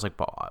 like, but I was like,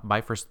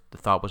 my first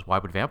thought was, why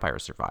would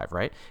vampires survive,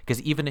 right?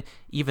 Because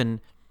even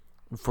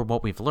from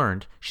what we've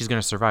learned, she's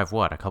going to survive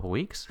what, a couple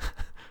weeks?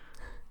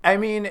 I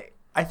mean,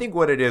 I think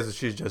what it is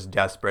she's just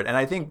desperate, and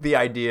I think the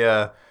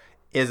idea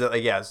is that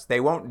like, yes, they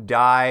won't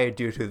die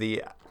due to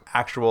the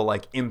actual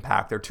like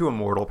impact. They're too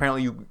immortal.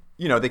 Apparently,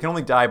 they can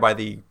only die by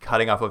the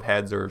cutting off of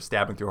heads or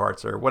stabbing through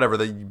hearts or whatever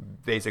the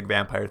basic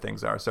vampire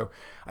things are. So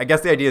I guess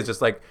the idea is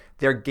just like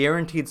they're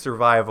guaranteed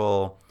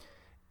survival.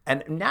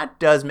 And Nat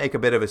does make a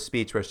bit of a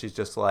speech where she's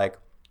just like,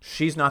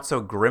 she's not so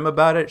grim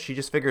about it. She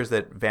just figures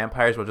that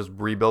vampires will just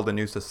rebuild a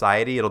new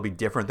society. It'll be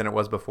different than it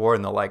was before.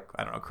 And they'll like,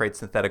 I don't know, create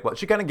synthetic blood.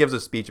 She kind of gives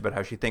a speech about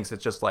how she thinks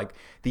it's just like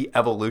the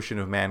evolution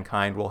of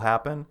mankind will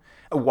happen.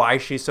 Why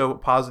she's so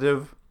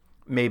positive,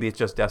 maybe it's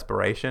just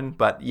desperation.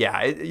 But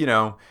yeah,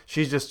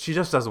 she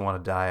just doesn't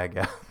want to die, I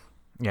guess.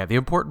 Yeah, the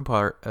important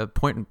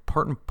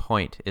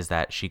point is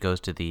that she goes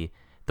to the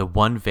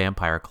one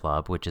vampire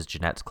club, which is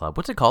Jeanette's club.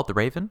 What's it called? The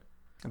Raven?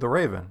 The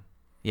Raven.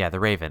 Yeah, the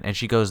Raven. And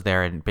she goes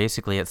there and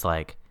basically it's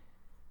like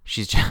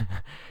she's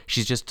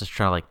just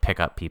trying to like pick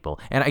up people.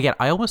 And again,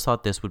 I almost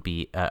thought this would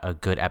be a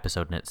good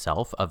episode in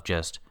itself of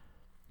just,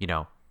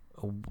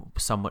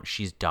 someone,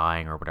 she's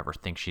dying or whatever,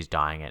 thinks she's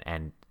dying,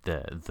 and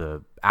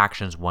the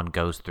actions one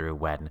goes through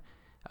when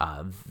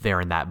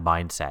they're in that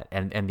mindset.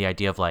 And the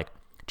idea of like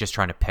just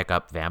trying to pick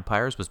up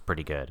vampires was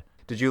pretty good.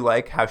 Did you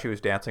like how she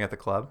was dancing at the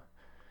club?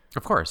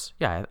 Of course.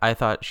 Yeah, I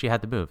thought she had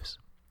the moves.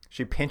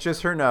 She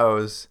pinches her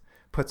nose,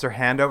 puts her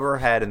hand over her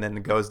head, and then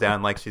goes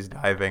down like she's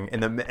diving in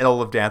the middle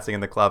of dancing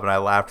in the club, and I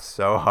laughed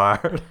so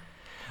hard.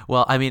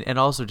 Well, I mean, and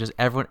also just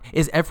everyone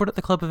at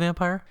the club a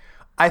vampire?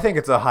 I think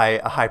it's a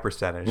high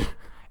percentage.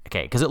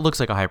 Okay, because it looks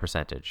like a high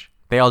percentage.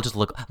 They all just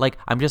look like,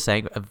 I'm just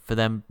saying, for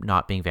them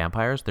not being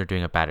vampires, they're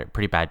doing a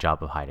pretty bad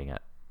job of hiding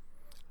it.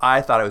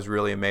 I thought it was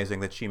really amazing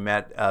that she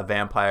met a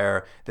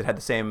vampire that had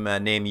the same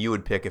name you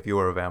would pick if you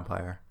were a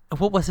vampire.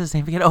 What was his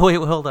name again? Oh wait,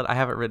 hold on, I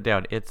have it written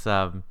down.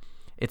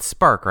 It's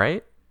Spark,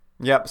 right?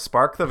 Yep,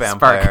 Spark the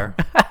vampire.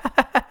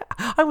 Spark.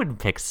 I wouldn't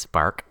pick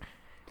Spark.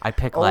 I'd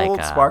pick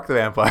Old Spark the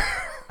vampire.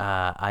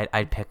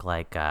 I'd pick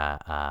like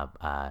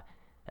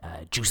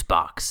Juice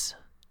Box.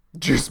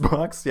 Juice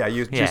Box? Yeah,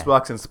 Juice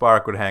Box and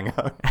Spark would hang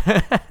out.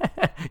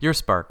 You're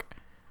Spark.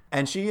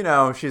 And she,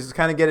 she's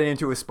kind of getting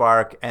into a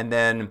Spark, and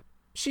then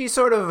she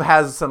sort of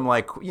has some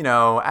like,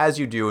 as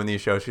you do in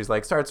these shows, she's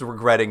like starts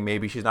regretting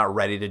maybe she's not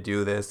ready to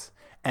do this.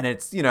 And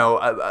it's,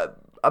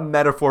 a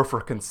metaphor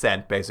for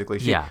consent, basically.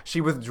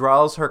 She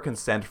withdraws her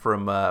consent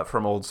from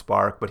old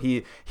Spark, but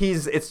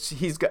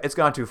it's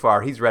gone too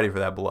far. He's ready for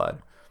that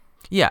blood.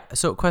 Yeah.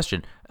 So,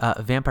 question: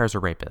 vampires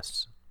are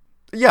rapists?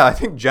 Yeah, I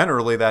think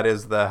generally that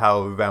is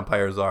how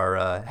vampires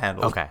are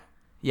handled. Okay.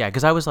 Yeah,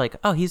 because I was like,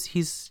 oh,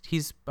 he's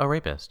a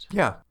rapist.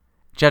 Yeah.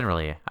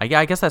 Generally,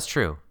 I guess that's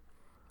true.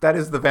 That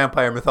is the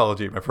vampire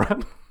mythology, my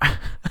friend.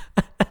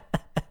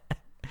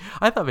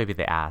 I thought maybe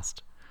they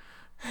asked.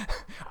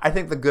 I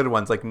think the good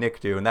ones like Nick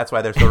do, and that's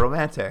why they're so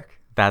romantic.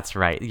 That's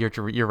right. You're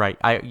right.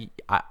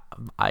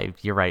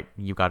 You're right.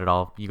 You got it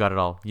all. You got it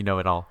all. You know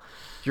it all.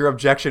 Your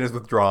objection is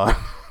withdrawn.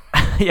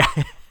 Yeah.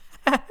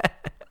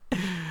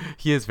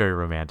 He is very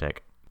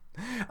romantic.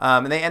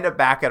 And they end up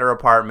back at her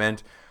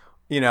apartment.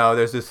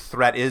 There's this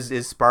threat.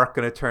 Is Spark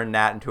going to turn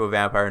Nat into a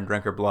vampire and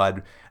drink her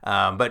blood?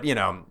 But,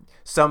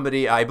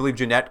 somebody, I believe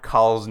Jeanette,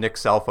 calls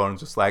Nick's cell phone and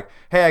just like,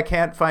 hey, I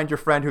can't find your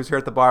friend who's here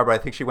at the bar, but I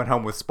think she went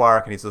home with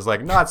Spark. And he says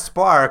like, not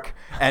Spark.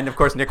 And of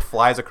course, Nick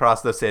flies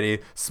across the city,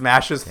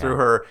 smashes through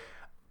her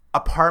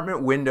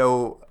apartment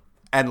window,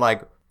 and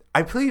like,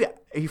 I believe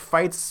he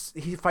fights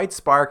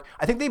Spark.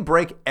 I think they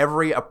break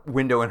every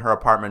window in her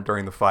apartment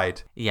during the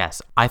fight.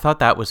 Yes, I thought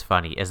that was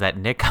funny, is that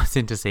Nick comes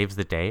in to save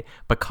the day,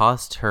 but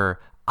costs her,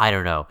 I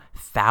don't know,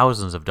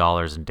 thousands of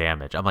dollars in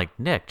damage. I'm like,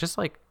 Nick, just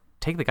like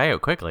take the guy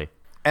out quickly.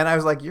 And I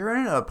was like, you're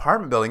in an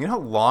apartment building. You know how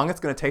long it's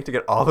going to take to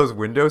get all those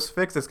windows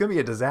fixed? It's going to be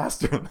a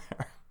disaster in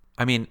there.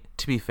 I mean,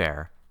 to be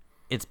fair,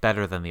 it's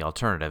better than the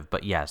alternative,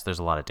 but yes, there's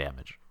a lot of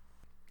damage.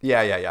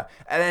 Yeah.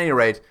 At any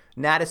rate,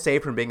 Nat is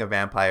saved from being a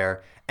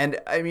vampire. And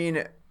I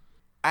mean,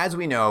 as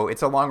we know,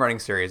 it's a long-running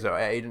series.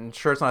 I'm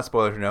sure it's not a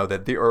spoiler to know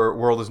that the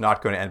world is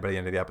not going to end by the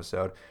end of the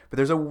episode. But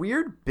there's a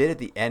weird bit at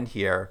the end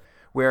here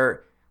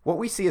where what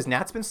we see is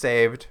Nat's been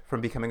saved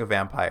from becoming a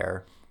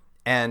vampire.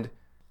 And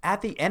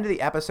at the end of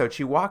the episode,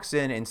 she walks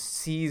in and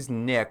sees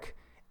Nick,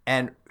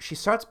 and she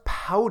starts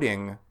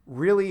pouting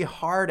really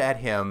hard at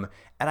him.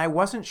 And I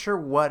wasn't sure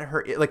what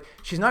like,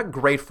 she's not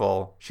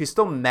grateful. She's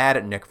still mad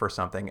at Nick for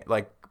something,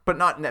 like, but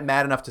not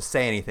mad enough to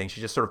say anything. She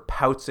just sort of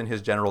pouts in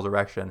his general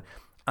direction.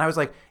 And I was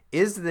like,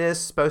 is this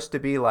supposed to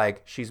be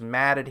like she's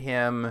mad at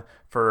him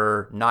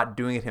for not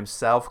doing it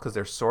himself because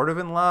they're sort of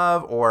in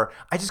love? Or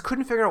I just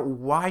couldn't figure out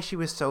why she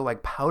was so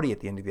like pouty at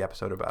the end of the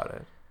episode about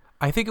it.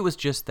 I think it was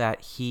just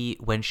that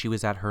when she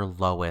was at her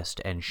lowest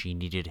and she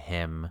needed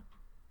him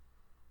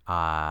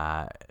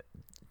to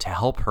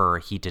help her,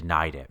 he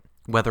denied it.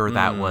 Whether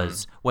that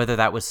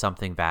was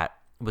something that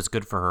was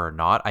good for her or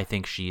not, I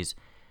think she's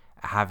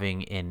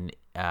having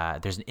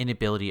there's an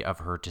inability of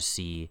her to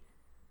see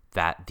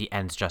that the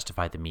ends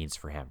justify the means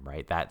for him,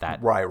 right?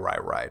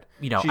 Right.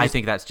 You know, I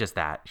think that's just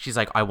that. She's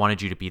like, I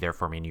wanted you to be there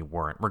for me and you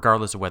weren't,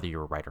 regardless of whether you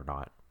were right or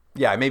not.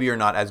 Yeah, maybe you're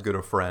not as good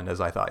a friend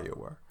as I thought you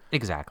were.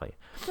 Exactly.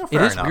 Well,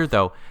 it is enough. weird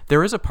though.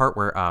 There is a part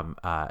where,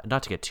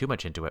 not to get too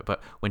much into it,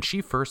 but when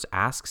she first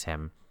asks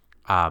him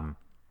to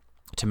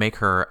make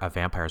her a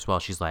vampire as well,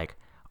 she's like,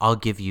 I'll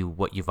give you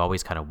what you've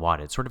always kind of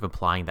wanted, sort of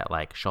implying that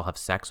like she'll have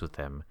sex with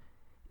him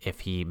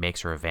if he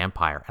makes her a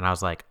vampire. And I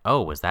was like,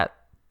 oh, was that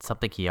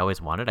something he always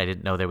wanted? I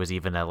didn't know there was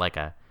even a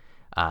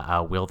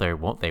will they,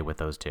 won't they with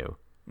those two.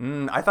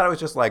 I thought it was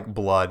just like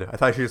blood. I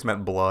thought she just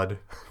meant blood.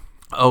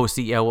 Oh,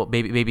 see, yeah, well,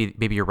 maybe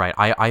you're right.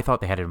 I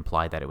thought they had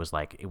implied that it was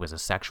a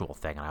sexual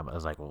thing, and I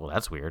was like, well,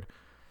 that's weird.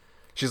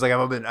 She's like,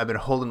 I've been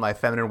holding my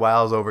feminine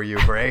wiles over you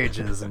for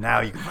ages, and now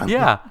you can.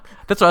 Yeah,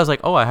 that's why I was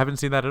like, oh, I haven't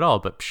seen that at all.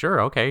 But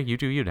sure, okay, you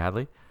do you,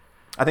 Natalie.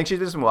 I think she's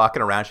just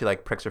walking around. She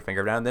like pricks her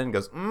finger down and then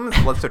goes,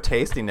 this blood's so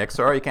tasty, Nick.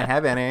 Sorry, you can't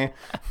have any.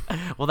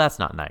 Well, that's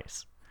not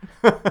nice.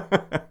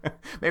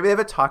 Maybe they have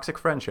a toxic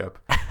friendship.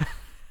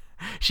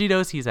 She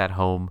knows he's at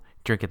home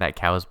drinking that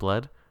cow's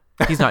blood.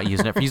 He's not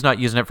using it. He's not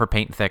using it for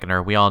paint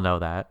thickener. We all know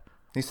that.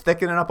 He's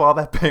thickening up all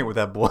that paint with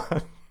that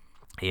blood.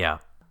 Yeah.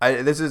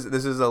 This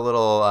is a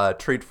little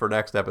treat for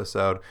next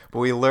episode. But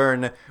we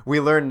learn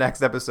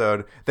next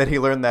episode that he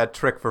learned that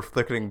trick for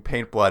thickening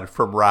paint blood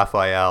from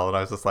Raphael, and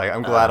I was just like,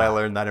 I'm glad I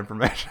learned that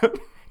information.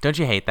 Don't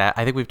you hate that?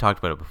 I think we've talked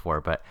about it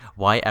before, but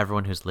why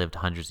everyone who's lived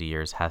hundreds of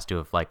years has to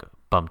have like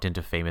bumped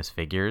into famous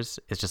figures?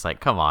 It's just like,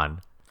 come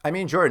on. I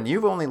mean, Jordan,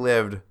 you've only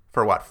lived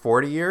for what,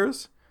 40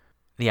 years?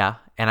 Yeah,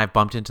 and I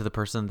bumped into the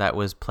person that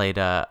was played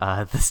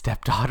the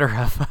stepdaughter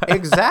of.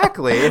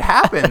 Exactly, it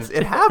happens.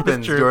 It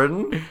happens,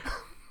 Jordan.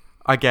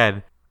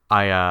 Again,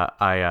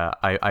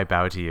 I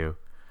bow to you.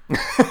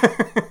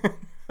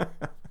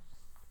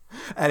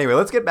 Anyway,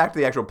 let's get back to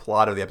the actual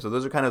plot of the episode.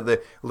 Those are kind of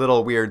the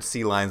little weird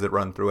sea lines that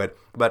run through it.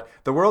 But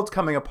the world's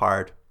coming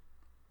apart,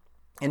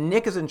 and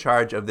Nick is in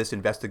charge of this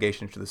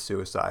investigation into the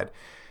suicide.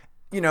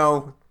 You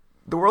know,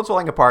 the world's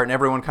falling apart, and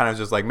everyone kind of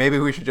just like, maybe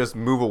we should just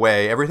move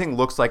away. Everything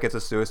looks like it's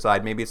a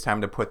suicide. Maybe it's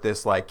time to put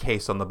this like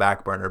case on the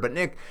back burner. But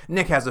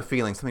Nick has a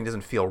feeling something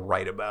doesn't feel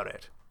right about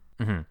it.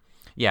 Mm-hmm.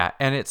 Yeah,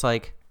 and it's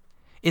like,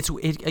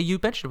 you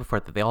mentioned before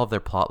that they all have their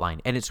plot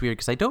line, and it's weird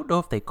because I don't know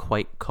if they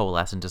quite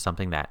coalesce into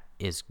something that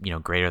is, you know,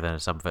 greater than the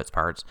sum of its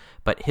parts.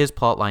 But his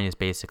plot line is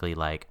basically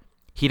like,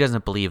 he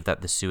doesn't believe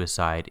that the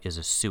suicide is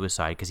a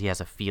suicide because he has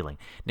a feeling.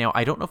 Now,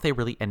 I don't know if they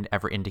really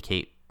ever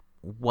indicate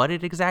what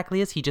it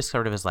exactly is. He just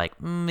sort of is like,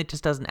 it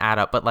just doesn't add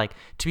up. But like,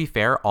 to be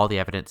fair, all the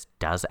evidence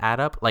does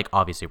add up. Like,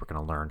 obviously we're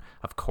going to learn,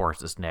 of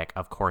course it's Nick,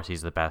 of course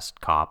he's the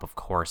best cop, of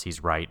course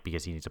he's right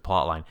because he needs a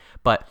plot line.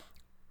 But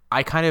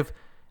I kind of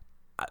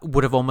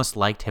would have almost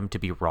liked him to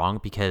be wrong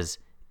because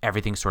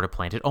everything's sort of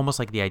planted, almost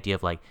like the idea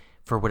of like,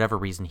 for whatever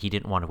reason, he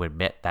didn't want to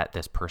admit that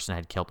this person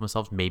had killed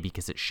himself, maybe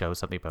because it shows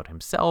something about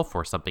himself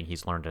or something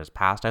he's learned in his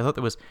past. I thought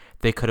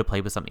they could have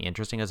played with something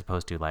interesting as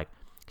opposed to like,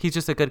 he's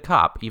just a good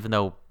cop, even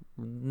though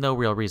no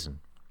real reason.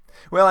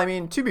 Well, I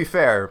mean, to be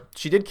fair,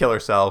 she did kill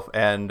herself,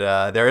 and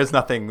there is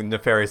nothing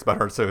nefarious about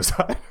her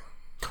suicide.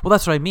 Well,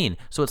 that's what I mean.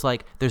 So it's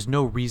like, there's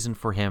no reason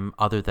for him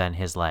other than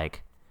his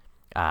feeling.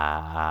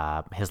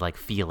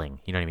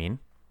 You know what I mean?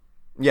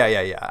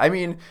 Yeah. I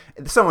mean,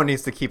 someone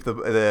needs to keep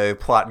the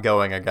plot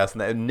going, I guess,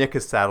 and Nick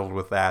is saddled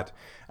with that.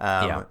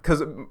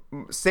 Because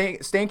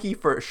Stanky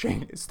for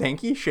Shanky.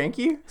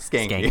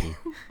 Skanky.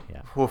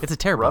 Yeah, Oof, it's a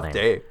terrible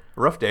name.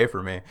 Rough day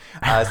for me.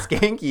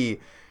 Skanky.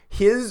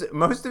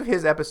 Most of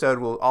his episode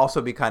will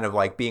also be kind of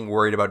like being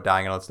worried about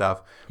dying and all that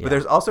stuff. But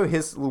there's also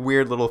his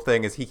weird little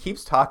thing is he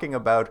keeps talking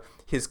about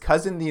his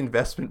cousin, the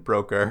investment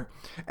broker,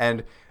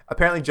 and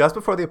apparently just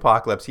before the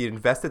apocalypse, he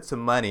invested some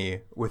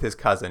money with his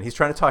cousin. He's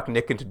trying to talk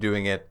Nick into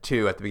doing it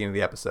too at the beginning of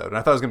the episode. And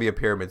I thought it was going to be a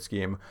pyramid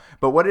scheme.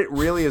 But what it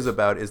really is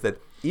about is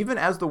that even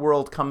as the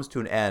world comes to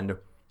an end,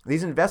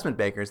 these investment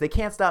bankers, they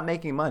can't stop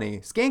making money.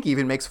 Skanky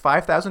even makes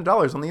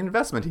 $5,000 on the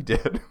investment he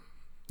did.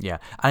 Yeah,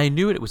 I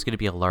knew it was going to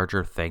be a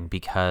larger thing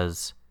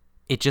because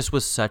it just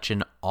was such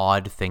an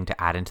odd thing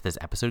to add into this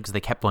episode because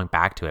they kept going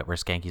back to it where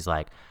Skanky's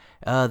like,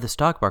 the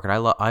stock market,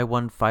 I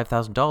won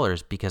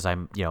 $5,000 because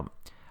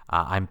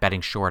I'm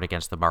betting short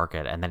against the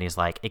market. And then he's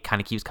like, it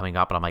kind of keeps coming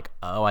up and I'm like,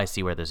 oh, I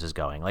see where this is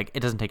going. Like, it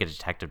doesn't take a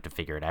detective to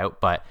figure it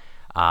out, but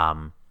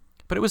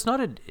it was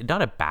not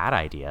a bad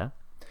idea.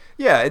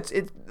 Yeah, it's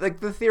like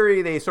the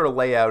theory they sort of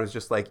lay out is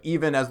just like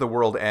even as the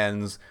world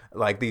ends,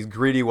 like these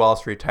greedy Wall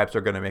Street types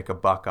are going to make a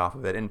buck off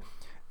of it. And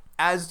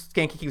as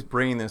Schanke keeps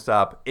bringing this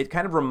up, it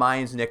kind of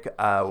reminds Nick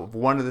of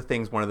one of the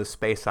things one of the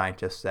space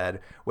scientists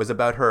said was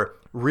about her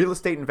real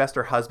estate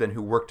investor husband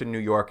who worked in New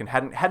York and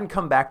hadn't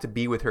come back to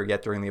be with her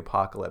yet during the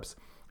apocalypse.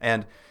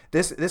 And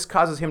this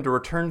causes him to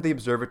return to the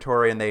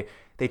observatory, and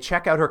they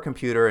check out her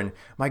computer, and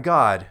my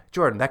God,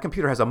 Jordan, that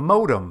computer has a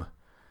modem.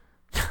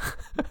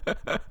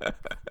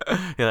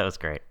 Yeah, that was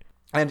great.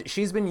 And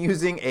she's been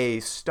using a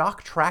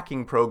stock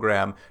tracking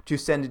program to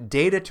send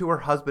data to her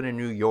husband in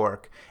New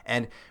York.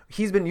 And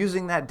he's been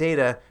using that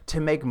data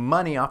to make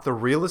money off the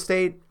real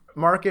estate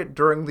market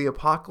during the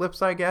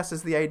apocalypse, I guess,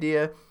 is the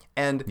idea.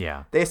 And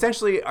they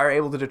essentially are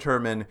able to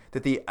determine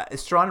that the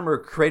astronomer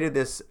created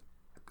this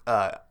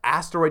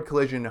asteroid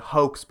collision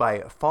hoax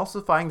by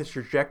falsifying the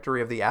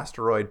trajectory of the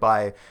asteroid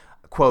by,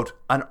 quote,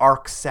 an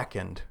arc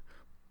second.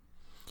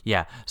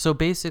 Yeah. So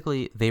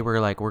basically, they were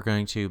like, we're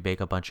going to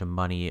make a bunch of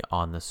money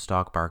on the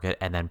stock market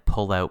and then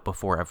pull out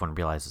before everyone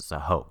realizes it's a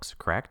hoax,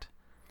 correct?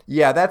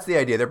 Yeah, that's the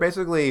idea. They're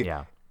basically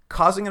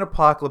causing an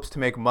apocalypse to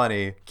make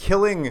money,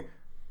 killing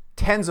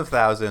tens of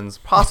thousands,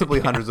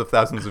 possibly hundreds of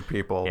thousands of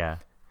people. Yeah.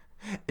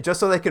 Just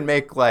so they can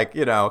make, like,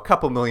 a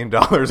couple $1 million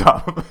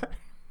off of it.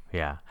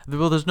 Yeah.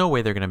 Well, there's no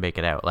way they're going to make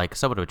it out. Like,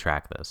 someone would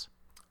track this.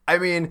 I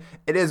mean,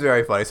 it is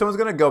very funny. Someone's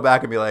gonna go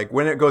back and be like,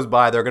 when it goes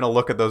by, they're gonna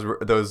look at those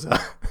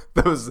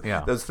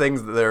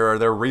things that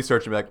they're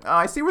researching and be like, oh,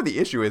 I see where the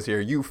issue is here.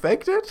 You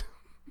faked it?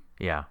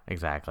 Yeah,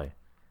 exactly.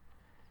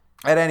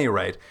 At any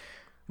rate,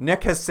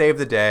 Nick has saved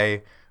the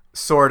day,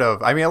 sort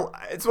of. I mean,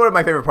 it's one of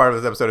my favorite parts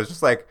of this episode. Is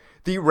just like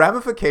the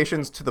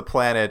ramifications to the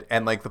planet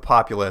and like the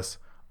populace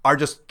are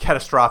just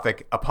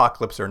catastrophic,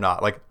 apocalypse or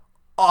not. Like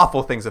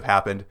awful things have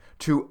happened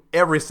to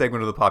every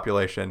segment of the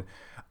population.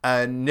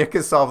 Nick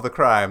has solved the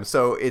crime,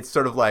 so it's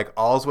sort of like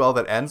all's well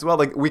that ends well.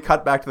 Like we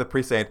cut back to the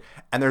precinct,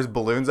 and there's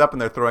balloons up, and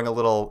they're throwing a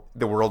little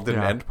 "the world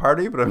didn't end"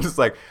 party. But I'm just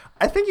like,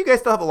 I think you guys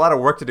still have a lot of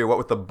work to do. What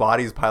with the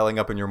bodies piling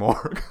up in your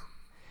morgue?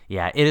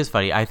 Yeah, it is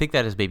funny. I think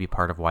that is maybe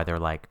part of why they're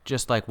like,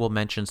 just like we'll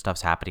mention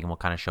stuff's happening and we'll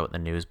kind of show it in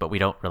the news, but we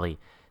don't really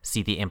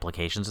see the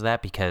implications of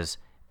that because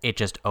it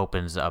just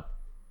opens a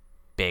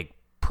big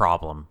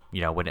problem.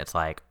 When it's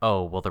like,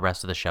 oh, well, the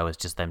rest of the show is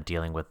just them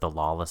dealing with the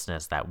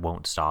lawlessness that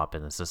won't stop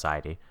in the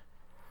society.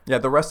 Yeah,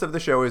 the rest of the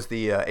show is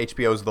the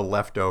HBO's The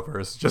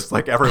Leftovers, just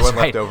like everyone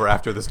left over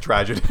after this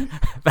tragedy.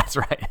 That's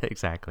right,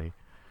 exactly.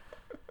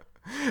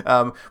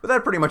 But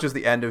that pretty much is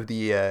the end of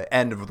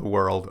the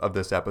world of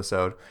this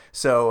episode.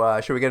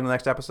 So should we get into the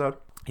next episode?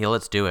 Yeah,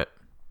 let's do it.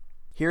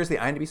 Here's the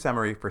IMDb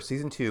summary for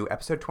Season 2,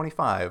 Episode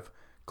 25,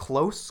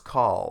 Close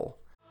Call.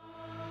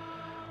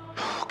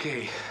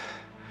 Okay,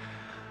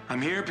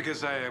 I'm here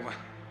because I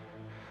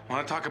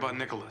want to talk about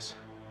Nicholas.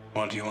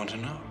 What do you want to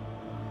know?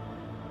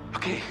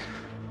 Okay.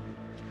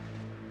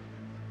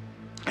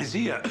 Is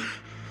he a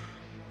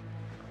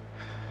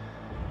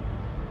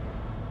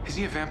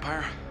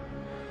vampire?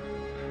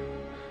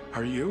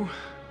 Are you?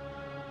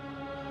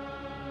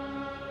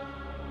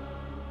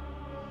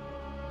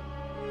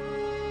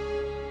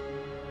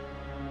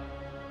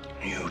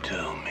 You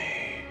tell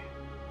me.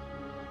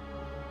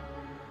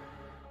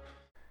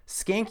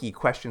 Schanke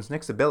questions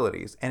Nick's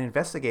abilities and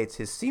investigates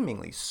his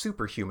seemingly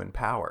superhuman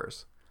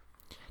powers.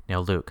 Now,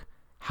 Luke,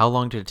 how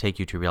long did it take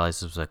you to realize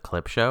this was a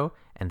clip show?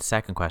 And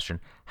second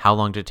question, how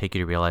long did it take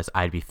you to realize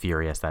I'd be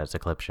furious that it's a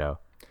clip show?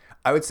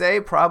 I would say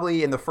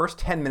probably in the first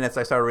 10 minutes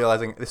I started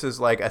realizing this is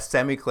like a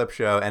semi-clip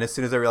show. And as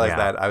soon as I realized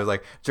that, I was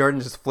like,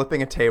 Jordan's just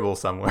flipping a table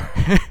somewhere.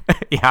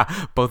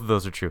 Yeah, both of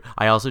those are true.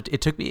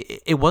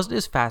 It wasn't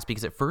as fast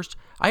because at first,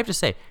 I have to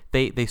say,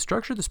 they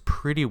structured this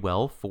pretty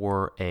well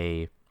for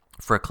a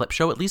clip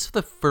show, at least for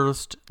the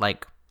first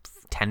like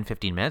 10,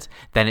 15 minutes.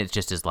 Then it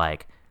just is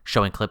like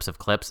showing clips of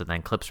clips and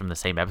then clips from the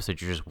same episode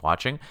you're just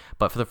watching.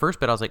 But for the first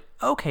bit, I was like,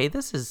 okay,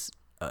 this is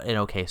an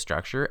okay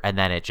structure. And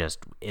then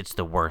it's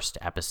the worst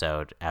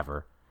episode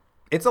ever.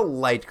 It's a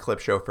light clip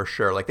show for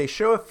sure. Like, they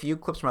show a few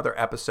clips from other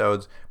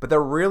episodes, but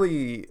they're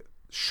really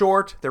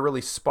short, they're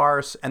really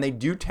sparse, and they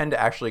do tend to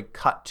actually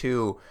cut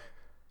to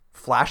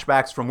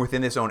flashbacks from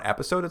within this own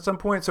episode at some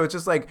point. So it's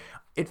just like,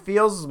 it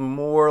feels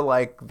more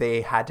like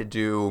they had to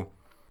do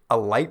a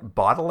light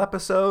bottle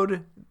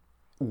episode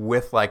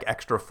with like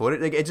extra footage.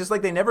 Like, it's just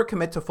like they never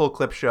commit to full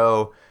clip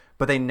show,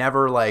 but they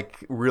never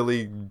like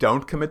really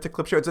don't commit to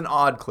clip show. It's an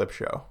odd clip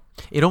show.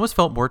 It almost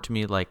felt more to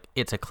me like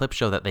it's a clip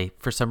show that they,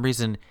 for some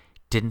reason,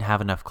 didn't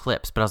have enough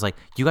clips. But I was like,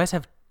 you guys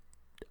have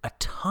a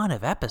ton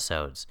of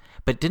episodes.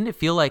 But didn't it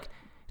feel like,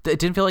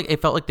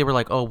 it felt like they were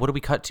like, oh, what do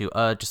we cut to?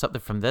 Just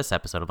something from this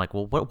episode. I'm like,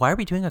 well, why are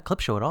we doing a clip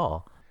show at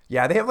all?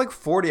 Yeah, they have like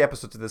 40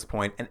 episodes at this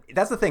point. And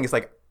that's the thing. It's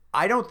like,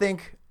 I don't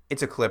think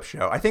it's a clip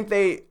show. I think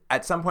they,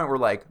 at some point, were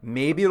like,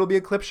 maybe it'll be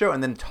a clip show,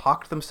 and then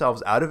talked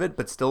themselves out of it,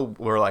 but still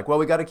were like, well,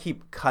 we got to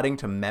keep cutting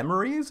to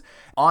memories.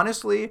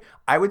 Honestly,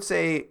 I would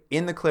say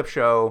in the clip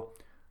show,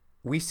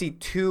 we see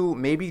 2,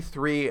 maybe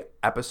 3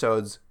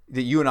 episodes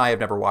that you and I have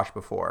never watched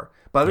before.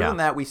 But other than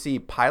that, we see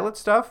pilot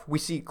stuff. We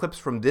see clips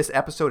from this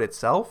episode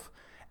itself.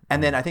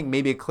 And then I think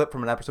maybe a clip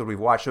from an episode we've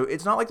watched. So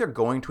it's not like they're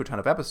going to a ton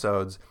of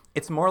episodes.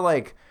 It's more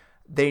like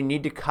they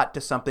need to cut to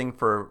something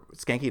for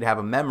Schanke to have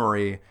a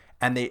memory,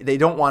 and they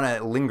don't want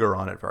to linger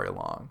on it very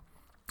long.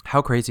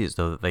 How crazy is,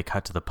 though, that they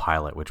cut to the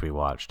pilot, which we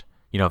watched,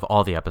 of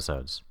all the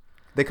episodes?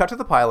 They cut to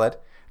the pilot.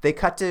 They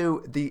cut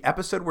to the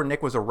episode where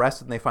Nick was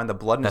arrested and they find the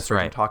blood in his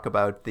surgery and talk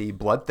about the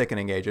blood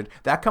thickening agent.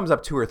 That comes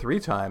up 2 or 3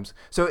 times.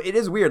 So it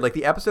is weird. Like,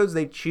 the episodes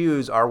they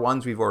choose are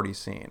ones we've already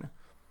seen.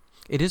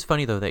 It is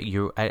funny, though, that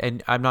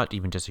and I'm not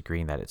even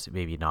disagreeing that it's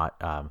maybe not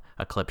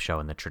a clip show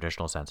in the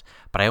traditional sense,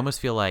 but I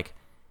almost feel like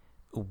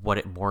what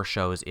it more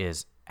shows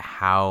is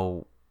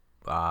how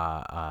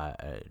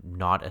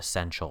not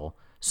essential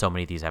so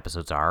many of these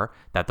episodes are,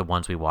 that the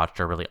ones we watched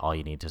are really all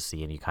you need to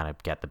see, and you kind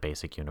of get the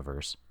basic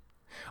universe.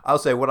 I'll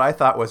say what I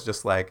thought was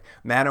just like,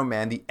 man, oh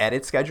man, the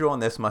edit schedule on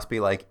this must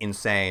be like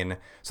insane.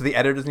 So the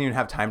editor doesn't even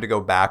have time to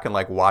go back and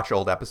like watch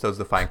old episodes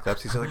to find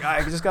clips. He's like,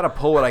 I just got to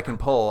pull what I can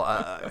pull.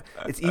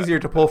 It's easier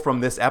to pull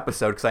from this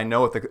episode because I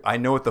know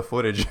what the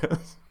footage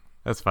is.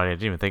 That's funny. I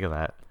didn't even think of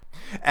that.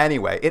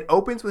 Anyway, it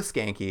opens with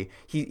Schanke.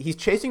 He's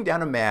chasing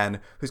down a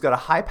man who's got a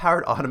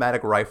high-powered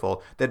automatic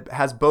rifle that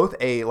has both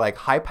a like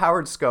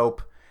high-powered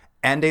scope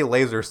and a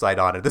laser sight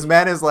on it. This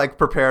man is like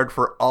prepared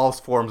for all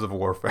forms of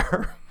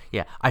warfare.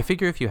 Yeah, I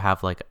figure if you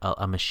have like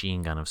a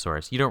machine gun of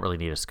sorts, you don't really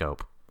need a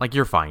scope. Like,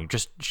 you're fine. You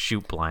just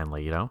shoot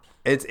blindly,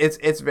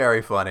 It's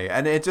very funny,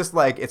 and it's just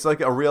like, it's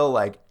like a real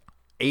like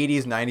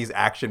 80s 90s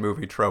action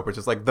movie trope, which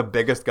is like the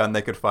biggest gun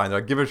they could find.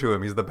 They're like, give it to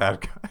him. He's the bad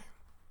guy.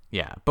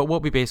 Yeah, but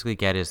what we basically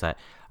get is that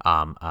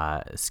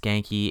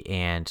Schanke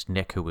and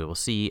Nick, who we will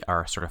see,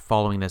 are sort of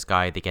following this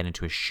guy. They get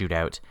into a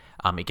shootout.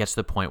 It gets to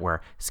the point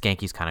where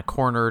Skanke's kind of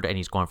cornered and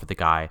he's going for the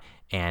guy,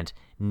 and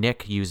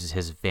Nick uses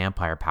his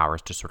vampire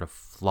powers to sort of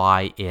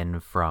fly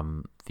in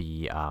from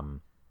the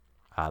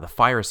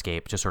fire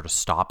escape to sort of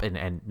stop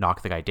and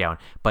knock the guy down.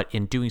 But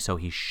in doing so,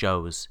 he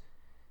shows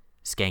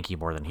Schanke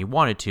more than he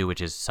wanted to, which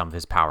is some of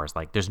his powers.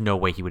 Like, there's no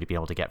way he would be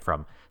able to get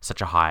from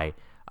such a high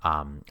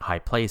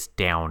place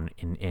down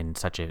in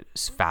such a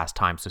fast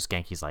time. So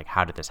Skanke's like,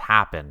 how did this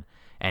happen?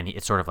 And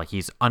it's sort of like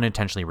he's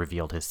unintentionally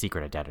revealed his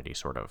secret identity,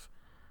 sort of.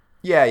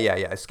 Yeah.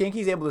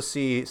 Skanke's able to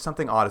see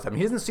something odd has happened.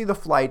 He doesn't see the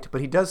flight,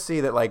 but he does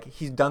see that like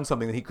he's done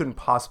something that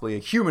a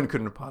human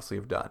couldn't possibly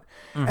have done.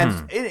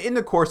 Mm-hmm. And in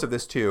the course of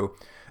this too,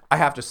 I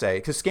have to say,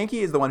 because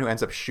Schanke is the one who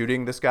ends up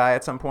shooting this guy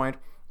at some point.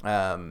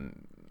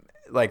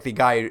 Like the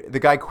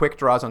guy quick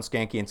draws on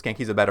Schanke, and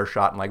Skanke's a better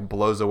shot and like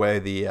blows away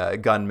the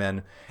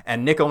gunman.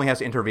 And Nick only has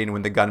to intervene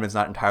when the gunman's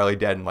not entirely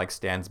dead and like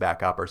stands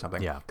back up or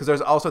something. Yeah. Because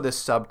there's also this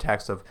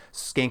subtext of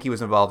Schanke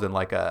was involved in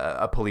like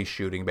a police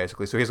shooting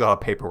basically, so he's got a lot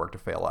of paperwork to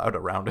fill out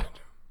around it.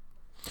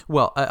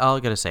 Well, I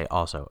gotta say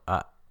also,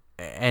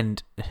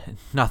 and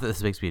not that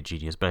this makes me a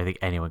genius, but I think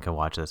anyone can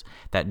watch this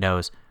that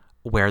knows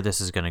where this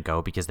is gonna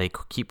go, because they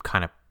keep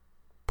kind of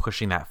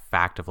pushing that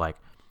fact of like,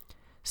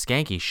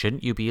 Schanke,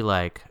 shouldn't you be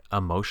like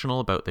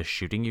emotional about the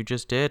shooting you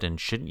just did, and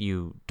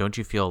don't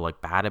you feel like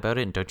bad about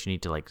it, and don't you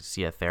need to like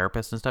see a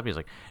therapist and stuff? He's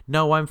like,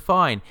 no, I'm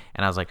fine.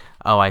 And I was like,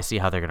 oh, I see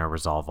how they're gonna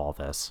resolve all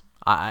this.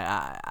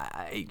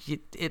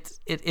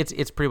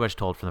 It's pretty much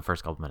told from the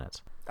first couple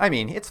minutes. I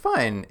mean, it's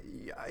fine.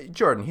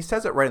 Jordan, he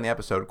says it right in the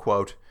episode,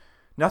 quote,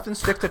 nothing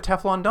sticks to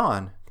Teflon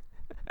Don.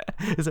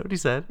 Is that what he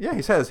said? Yeah,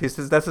 he says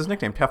that's his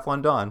nickname,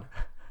 Teflon Don.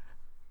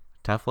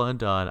 Teflon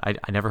Don. I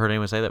never heard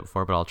anyone say that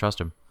before, but I'll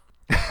trust him.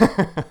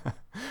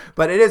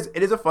 But it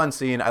is a fun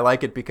scene. I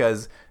like it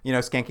because,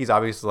 Skanke's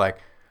obviously like,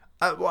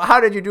 well, how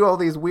did you do all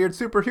these weird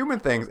superhuman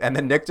things? And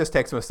then Nick just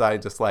takes him aside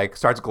and just like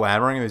starts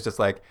glamoring him. He's just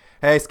like,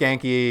 hey,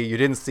 Schanke, you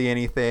didn't see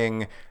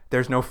anything.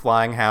 There's no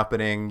flying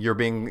happening. You're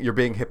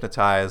being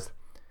hypnotized.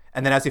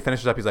 And then as he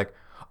finishes up, he's like,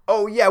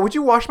 oh yeah, would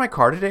you wash my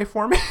car today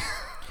for me?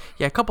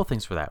 Yeah, a couple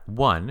things for that.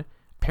 One,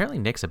 apparently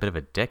Nick's a bit of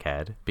a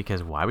dickhead,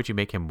 because why would you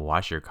make him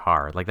wash your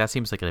car? Like, that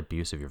seems like an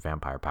abuse of your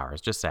vampire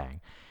powers, just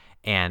saying.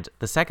 And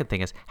the second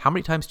thing is, how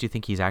many times do you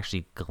think he's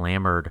actually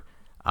glamored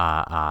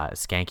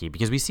Schanke,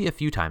 because we see a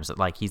few times that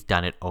like he's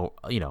done it,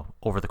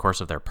 over the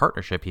course of their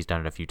partnership, he's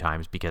done it a few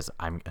times because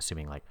I'm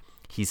assuming like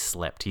he's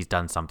slipped, he's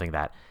done something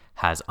that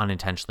has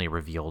unintentionally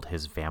revealed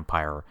his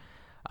vampire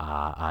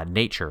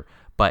nature.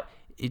 But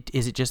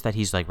is it just that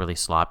he's like really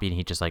sloppy and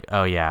he just like,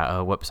 oh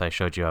yeah, whoops, I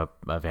showed you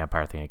a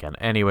vampire thing again.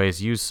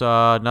 Anyways, you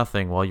saw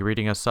nothing while you're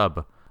reading a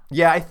sub.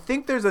 Yeah, I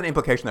think there's an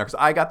implication there because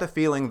I got the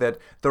feeling that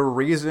the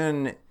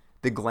reason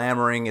the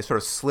glamoring is sort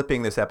of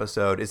slipping this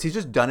episode is he's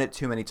just done it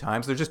too many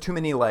times. There's just too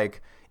many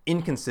like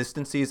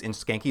inconsistencies in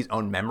Skanke's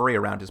own memory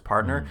around his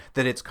partner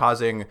that it's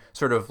causing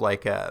sort of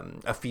like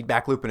a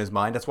feedback loop in his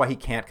mind. That's why he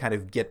can't kind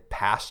of get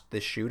past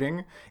this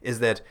shooting, is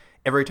that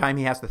every time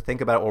he has to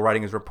think about it while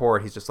writing his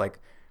report, he's just like,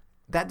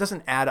 that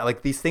doesn't add up.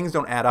 Like, these things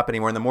don't add up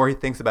anymore. And the more he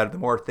thinks about it, the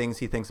more things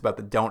he thinks about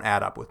that don't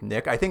add up with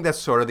Nick. I think that's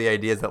sort of the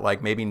idea, is that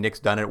like maybe Nick's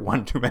done it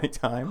one too many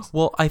times.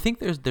 Well, I think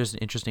there's an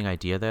interesting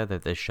idea there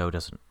that this show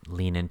doesn't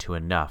lean into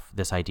enough.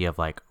 This idea of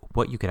like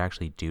what you could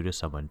actually do to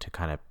someone to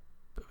kind of,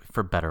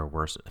 for better or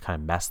worse,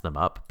 kind of mess them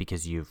up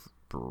because you're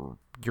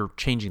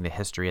changing the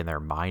history in their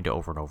mind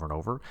over and over and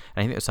over. And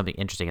I think there's something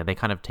interesting, and they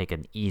kind of take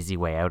an easy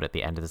way out at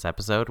the end of this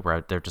episode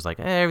where they're just like,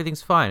 hey,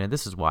 everything's fine, and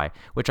this is why.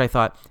 Which I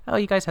thought, oh,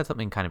 you guys had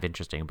something kind of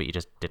interesting, but you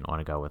just didn't want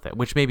to go with it,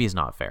 which maybe is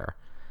not fair.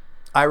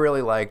 I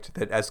really liked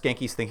that as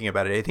Skanke's thinking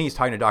about it. I think he's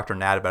talking to Dr.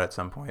 Nat about it at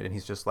some point, and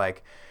he's just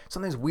like,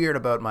 something's weird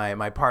about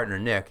my partner,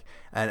 Nick.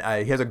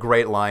 And he has a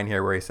great line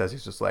here where he says,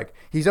 he's just like,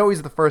 he's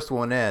always the first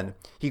one in.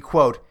 He,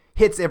 quote,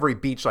 hits every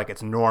beach like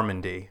it's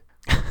Normandy.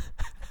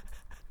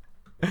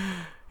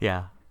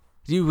 Yeah.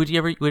 Would you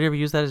ever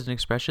use that as an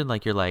expression?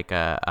 Like you're like,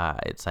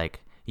 it's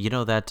like, you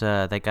know that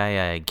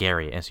guy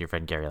Gary, as your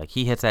friend Gary, like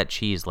he hits that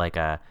cheese like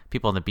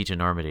people on the beach in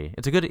Normandy.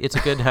 It's a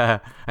good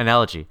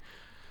analogy.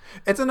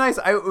 It's a nice.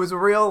 It was a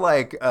real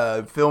like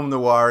film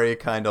noir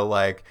kind of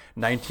like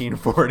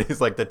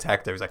 1940s like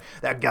detective. He's like,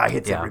 that guy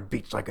hits every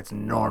beach like it's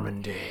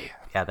Normandy.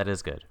 Yeah, that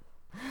is good.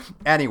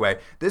 Anyway,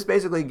 this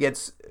basically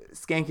gets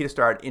Schanke to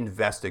start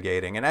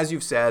investigating, and as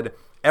you've said,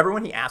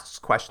 everyone he asks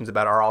questions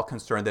about are all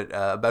concerned that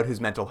about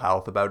his mental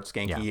health, about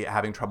Schanke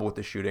having trouble with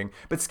the shooting.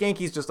 But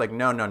Skanke's just like,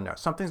 no,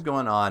 something's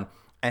going on,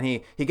 and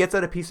he gets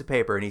out a piece of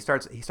paper and he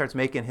starts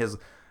making his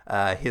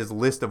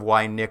list of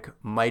why Nick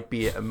might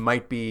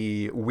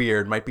be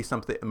weird, might be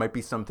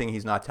something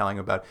he's not telling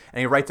about, and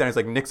he writes down, he's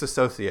like, Nick's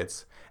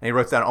associates, and he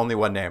writes down only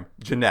one name,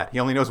 Jeanette. He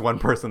only knows one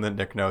person that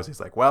Nick knows. He's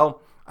like,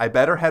 well, I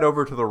better head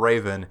over to the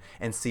Raven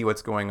and see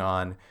what's going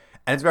on.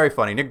 And it's very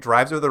funny. Nick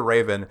drives over the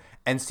Raven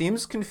and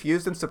seems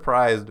confused and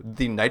surprised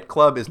the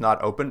nightclub is not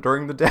open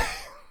during the day.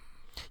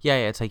 Yeah,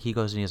 it's like he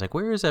goes and he's like,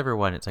 where is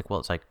everyone? It's like, well,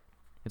 it's like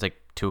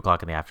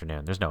 2:00 in the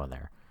afternoon. There's no one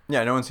there.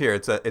 Yeah, no one's here.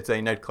 It's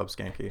a nightclub,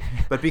 Schanke.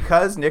 But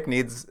because Nick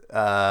needs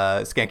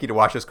Schanke to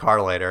wash his car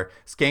later,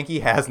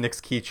 Schanke has Nick's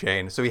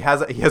keychain. So he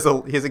has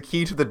a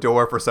key to the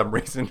door for some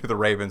reason to the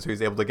Raven, so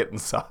he's able to get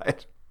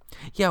inside.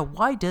 Yeah,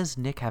 why does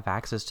Nick have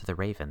access to the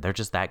Raven? They're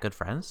just that good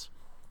friends?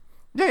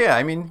 Yeah.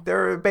 I mean,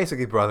 they're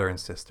basically brother and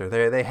sister.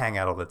 They hang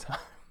out all the time.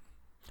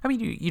 I mean,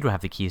 you don't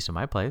have the keys to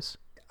my place.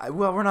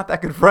 Well, we're not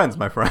that good friends,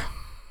 my friend.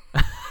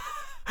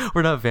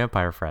 We're not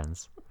vampire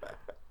friends.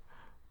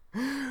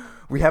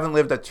 We haven't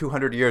lived at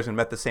 200 years and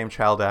met the same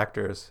child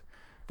actors.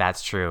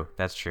 That's true.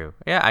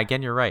 Yeah,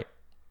 again, you're right.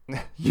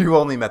 You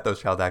only met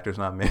those child actors,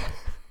 not me.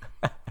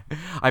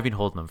 I've been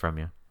holding them from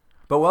you.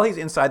 But while he's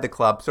inside the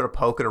club, sort of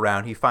poking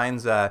around, he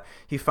finds a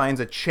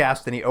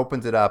chest and he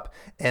opens it up,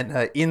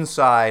 and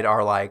inside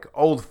are like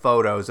old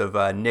photos of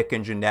Nick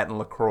and Jeanette and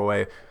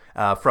LaCroix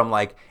from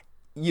like,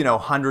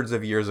 hundreds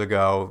of years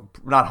ago.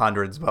 Not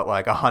hundreds, but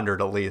like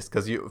 100 at least,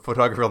 because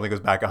photography only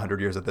goes back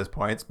 100 years at this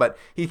point. But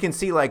he can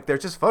see like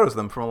there's just photos of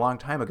them from a long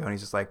time ago, and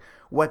he's just like,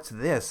 what's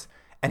this?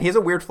 And he has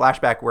a weird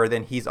flashback where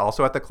then he's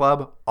also at the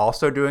club,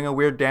 also doing a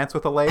weird dance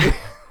with a lady.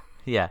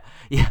 Yeah.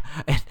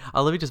 And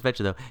let me just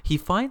mention though, he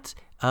finds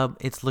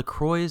it's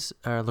LaCroix.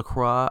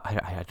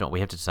 I don't. We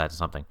have to decide on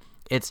something.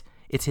 It's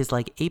his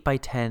like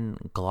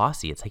 8x10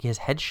 glossy. It's like his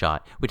headshot,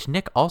 which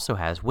Nick also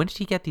has. When did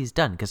he get these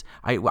done? Because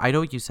I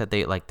know you said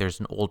they like there's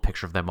an old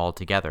picture of them all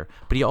together,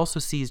 but he also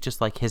sees just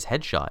like his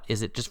headshot.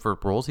 Is it just for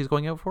roles he's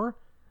going out for?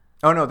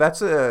 Oh no,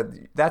 that's a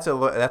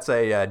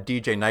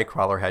DJ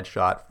Nightcrawler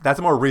headshot. That's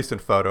a more recent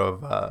photo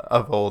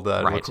of old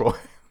LaCroix.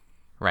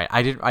 Right.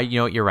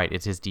 You're right.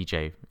 It's his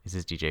DJ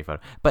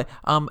photo. But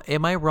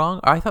am I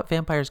wrong? I thought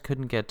vampires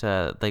couldn't get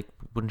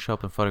wouldn't show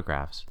up in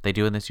photographs. They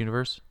do in this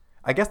universe?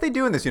 I guess they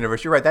do in this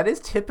universe. You're right. That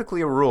is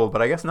typically a rule,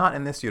 but I guess not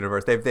in this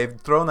universe.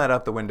 They've thrown that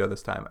out the window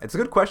this time. It's a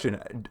good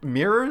question.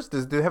 Mirrors?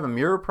 Do they have a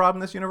mirror problem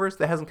in this universe?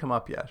 That hasn't come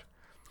up yet.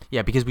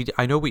 Yeah, because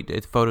I know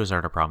photos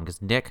aren't a problem,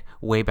 because Nick,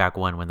 way back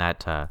when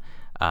that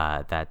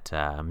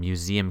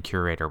museum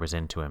curator was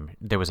into him,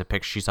 there was a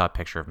picture. She saw a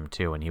picture of him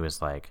too, and he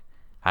was like,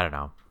 I don't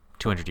know,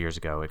 200 years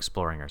ago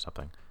exploring or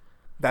something.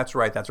 That's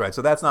right.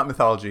 So that's not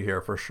mythology here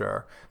for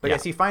sure. But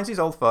yes, he finds these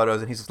old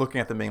photos and he's just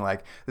looking at them being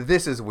like,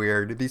 this is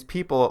weird. These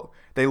people,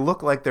 they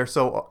look like they're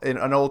so in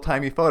an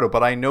old-timey photo,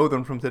 but I know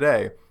them from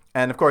today.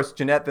 And, of course,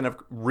 Jeanette then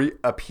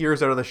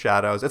appears out of the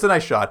shadows. It's a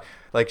nice shot.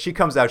 Like, she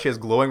comes out, she has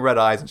glowing red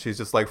eyes, and she's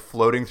just, like,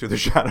 floating through the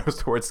shadows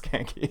towards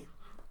Schanke.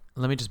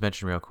 Let me just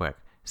mention real quick.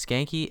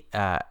 Schanke,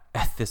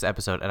 this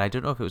episode, and I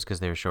don't know if it was because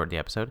they were short in the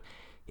episode,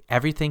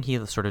 everything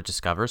he sort of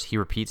discovers, he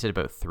repeats it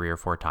about 3 or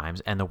 4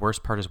 times. And the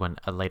worst part is when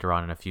later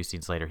on, in a few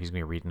scenes later, he's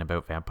going to be reading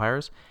about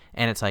vampires.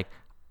 And it's like,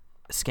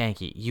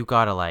 Schanke, you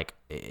gotta, like,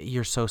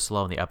 you're so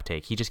slow in the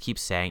uptake. He just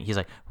keeps saying, he's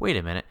like, wait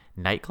a minute,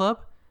 nightclub?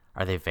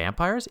 Are they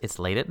vampires? It's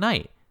late at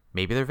night.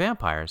 Maybe they're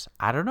vampires.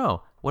 I don't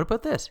know. What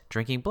about this?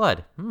 Drinking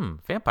blood.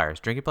 Vampires.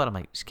 Drinking blood. I'm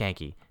like,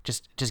 Schanke,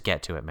 just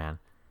get to it, man.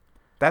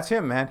 That's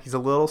him, man. He's a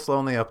little slow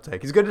in the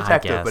uptake. He's a good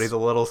detective, but he's a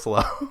little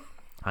slow.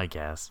 I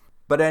guess.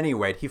 But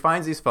anyway, he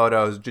finds these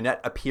photos.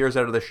 Jeanette appears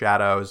out of the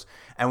shadows.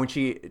 And when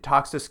she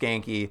talks to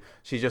Schanke,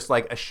 she just,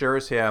 like,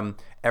 assures him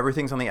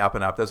everything's on the up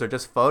and up. Those are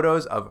just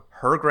photos of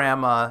her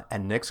grandma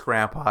and Nick's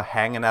grandpa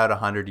hanging out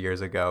 100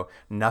 years ago.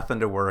 Nothing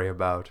to worry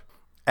about.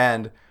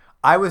 And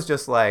I was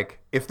just like,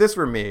 if this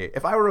were me,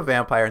 if I were a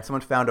vampire and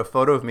someone found a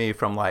photo of me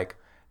from, like,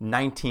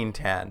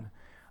 1910,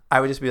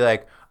 I would just be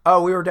like,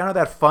 oh, we were down at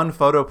that fun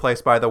photo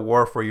place by the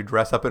wharf where you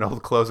dress up in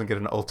old clothes and get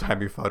an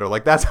old-timey photo.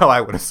 Like, that's how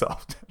I would have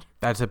solved it.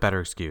 That's a better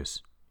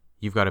excuse.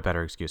 You've got a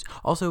better excuse.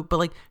 Also, but,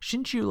 like,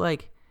 shouldn't you,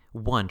 like,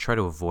 1, try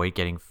to avoid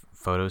getting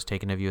photos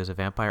taken of you as a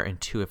vampire? And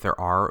 2, if there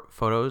are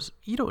photos,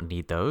 you don't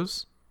need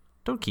those.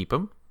 Don't keep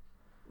them.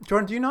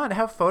 Jordan, do you not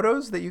have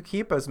photos that you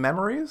keep as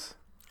memories?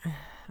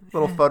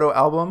 Little photo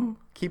album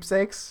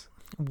keepsakes?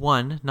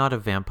 1, not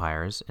of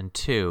vampires. And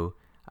 2,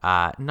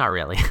 not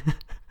really.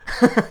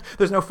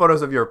 There's no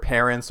photos of your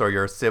parents or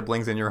your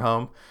siblings in your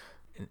home?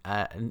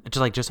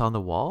 Just on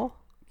the wall?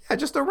 Yeah,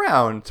 just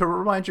around to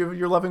remind you of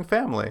your loving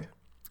family.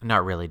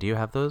 Not really. Do you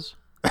have those?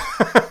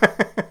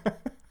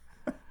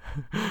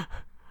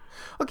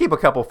 I'll keep a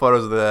couple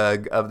photos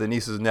of the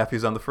nieces and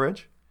nephews on the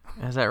fridge.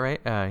 Is that right?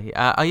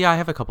 Yeah, I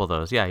have a couple of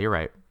those. Yeah, you're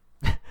right.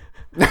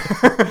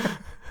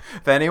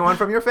 If anyone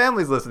from your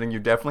family's listening, you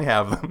definitely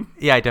have them.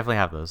 Yeah, I definitely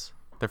have those.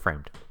 They're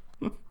framed.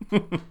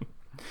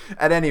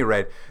 At any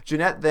rate,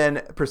 Jeanette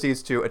then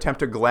proceeds to attempt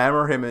to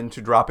glamour him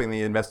into dropping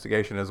the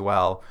investigation as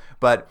well.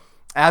 But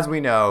as we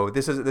know,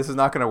 this is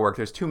not going to work.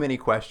 There's too many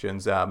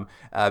questions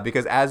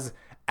because as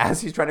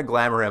he's trying to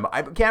glamour him,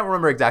 I can't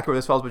remember exactly where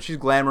this falls, but she's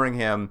glamoring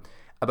him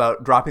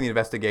about dropping the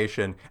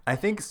investigation. I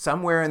think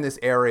somewhere in this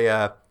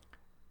area,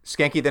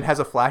 Schanke then has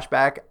a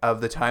flashback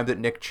of the time that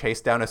Nick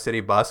chased down a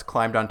city bus,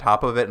 climbed on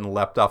top of it, and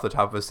leapt off the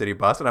top of a city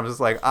bus. And I'm just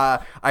like,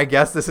 I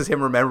guess this is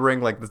him remembering,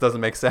 like, this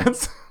doesn't make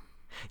sense.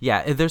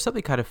 Yeah, there's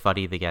something kind of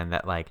funny again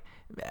that, like,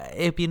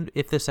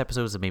 if this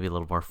episode was maybe a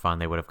little more fun,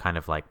 they would have kind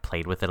of, like,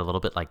 played with it a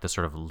little bit, like the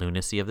sort of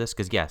lunacy of this.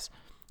 Because, yes,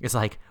 it's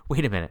like,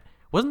 wait a minute.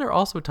 Wasn't there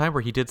also a time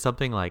where he did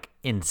something, like,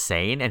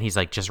 insane and he's,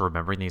 like, just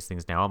remembering these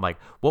things now? I'm like,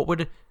 what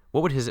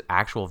would his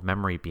actual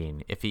memory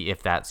be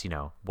if that's, you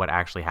know, what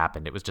actually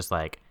happened? It was just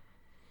like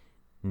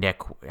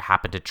Nick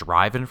happened to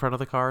drive in front of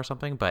the car or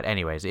something. But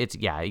anyways,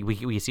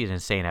 we see an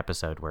insane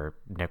episode where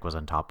Nick was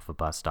on top of a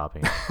bus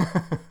stopping.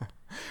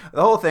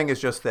 The whole thing is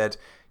just that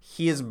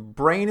his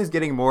brain is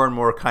getting more and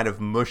more kind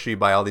of mushy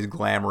by all these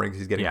glamourings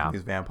he's getting from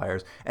these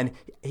vampires. And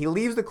he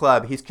leaves the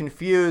club. He's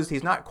confused.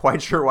 He's not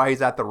quite sure why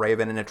he's at the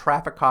Raven. And a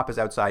traffic cop is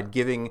outside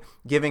giving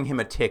him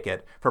a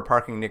ticket for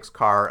parking Nick's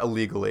car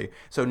illegally.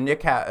 So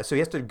so he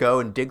has to go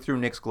and dig through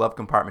Nick's glove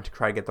compartment to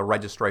try to get the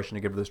registration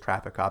to give to this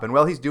traffic cop. And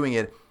while he's doing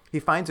it, he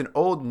finds an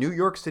old New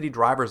York City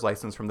driver's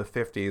license from the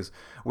 50s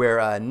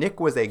where Nick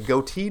was a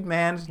goateed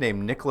man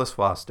named Nicholas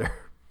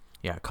Foster.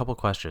 Yeah, a couple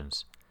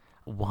questions.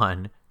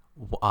 1,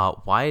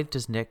 why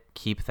does Nick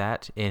keep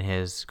that in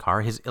his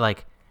car?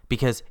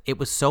 Because it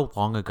was so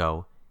long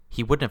ago,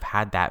 he wouldn't have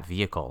had that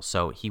vehicle,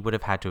 so he would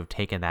have had to have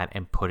taken that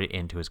and put it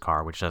into his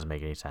car, which doesn't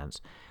make any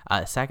sense.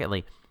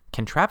 Secondly,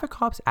 can traffic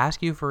cops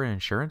ask you for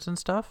insurance and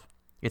stuff?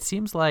 It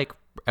seems like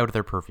out of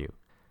their purview.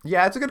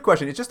 Yeah, it's a good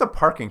question. It's just a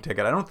parking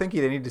ticket. I don't think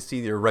they need to see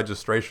your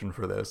registration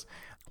for this.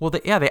 Well,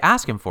 they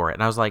ask him for it,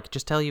 and I was like,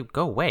 just tell you,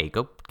 go away,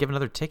 go give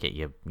another ticket,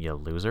 you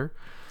loser.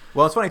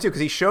 Well, it's funny too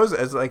because he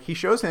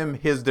shows him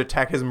his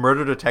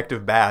murder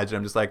detective badge, and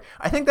I'm just like,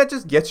 I think that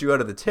just gets you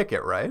out of the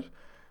ticket, right?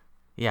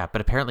 Yeah,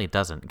 but apparently it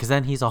doesn't, because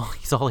then he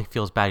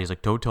feels bad. He's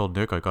like, don't tell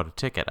Nick I got a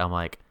ticket. I'm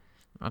like,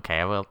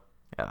 okay, well,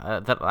 I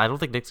don't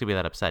think Nick's gonna be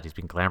that upset. He's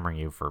been glamoring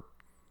you for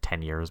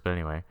 10 years, but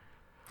anyway.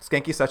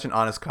 Skanky's such an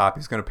honest cop.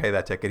 He's gonna pay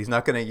that ticket. He's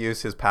not gonna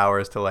use his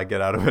powers to like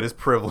get out of it, his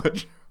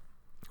privilege.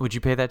 Would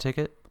you pay that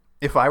ticket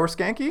if I were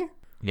Schanke?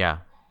 Yeah.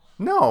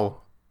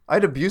 No,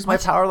 I'd abuse my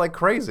power like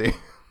crazy.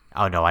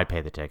 Oh, no, I'd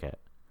pay the ticket.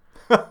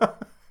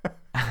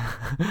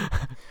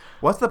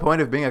 What's the point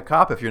of being a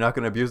cop if you're not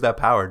going to abuse that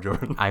power,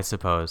 Jordan? I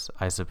suppose.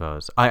 I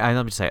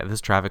let me just say,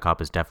 this traffic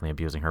cop is definitely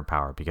abusing her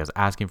power because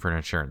asking for an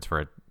insurance for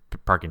a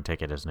parking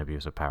ticket is an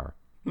abuse of power.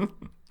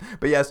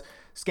 But yes,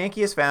 Schanke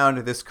has found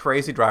this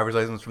crazy driver's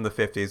license from the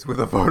 50s with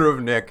a photo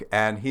of Nick,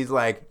 and he's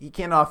like, he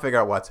cannot figure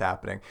out what's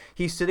happening.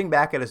 He's sitting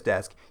back at his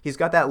desk. He's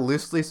got that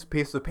loose leaf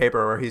piece of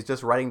paper where he's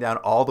just writing down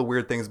all the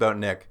weird things about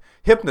Nick.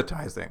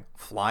 Hypnotizing.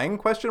 Flying? ?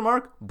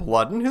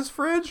 Blood in his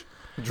fridge?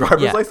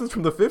 Driver's license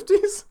from the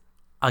 50s?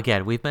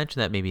 Again, we've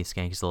mentioned that maybe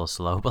Skanky's a little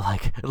slow, but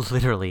like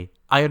literally,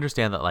 I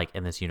understand that like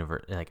in this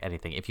universe, like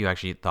anything, if you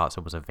actually thought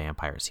someone was a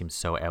vampire, it seems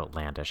so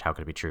outlandish. How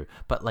could it be true?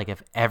 But like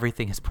if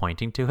everything is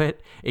pointing to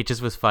it, it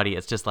just was funny.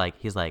 It's just like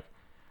he's like,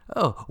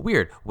 oh,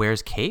 weird.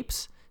 Wears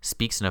capes,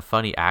 speaks in a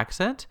funny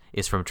accent,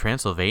 is from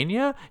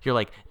Transylvania. You're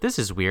like, this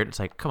is weird. It's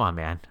like, come on,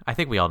 man. I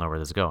think we all know where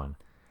this is going.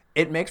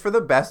 It makes for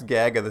the best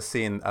gag of the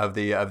scene of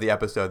the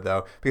episode,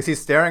 though, because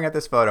he's staring at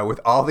this photo with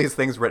all these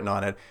things written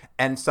on it,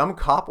 and some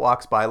cop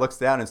walks by, looks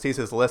down, and sees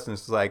his list, and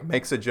is like,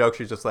 makes a joke.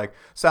 She's just like,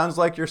 sounds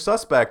like your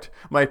suspect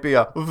might be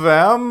a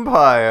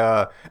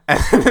vampire, and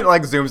then it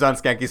like zooms on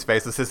Skanky's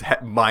face as his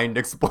mind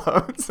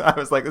explodes. I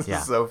was like, this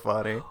is so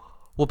funny.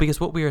 Well, because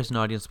what we are as an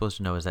audience supposed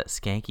to know is that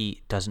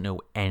Schanke doesn't know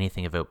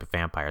anything about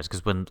vampires.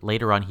 Because when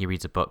later on he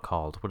reads a book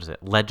called, what is it,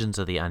 Legends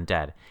of the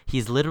Undead,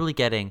 he's literally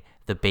getting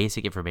the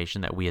basic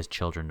information that we as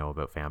children know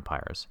about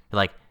vampires.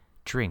 Like,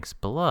 drinks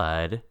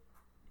blood,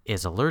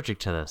 is allergic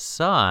to the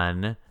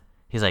sun.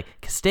 He's like,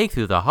 stake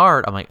through the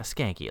heart. I'm like,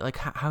 Schanke, like,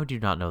 how do you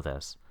not know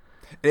this?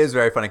 It is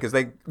very funny because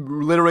they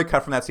literally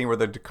cut from that scene where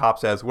the cop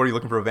says, what are you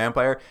looking for, a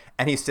vampire?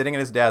 And he's sitting at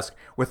his desk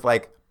with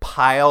like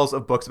piles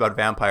of books about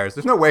vampires.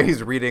 There's no way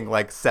he's reading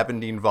like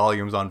 17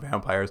 volumes on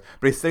vampires,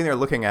 but he's sitting there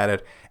looking at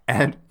it,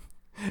 and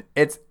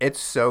it's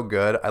so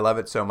good. I love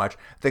it so much.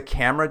 The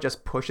camera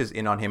just pushes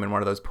in on him in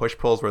one of those push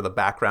pulls where the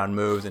background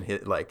moves and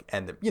hit like,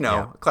 and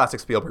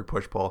classic Spielberg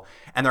push pull.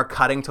 And they're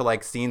cutting to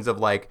like scenes of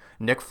like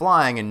Nick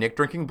flying and Nick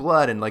drinking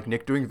blood and like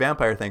Nick doing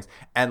vampire things.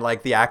 And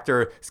like the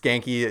actor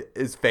Schanke,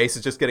 his face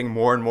is just getting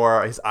more and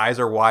more. His eyes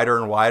are wider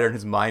and wider, and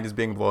his mind is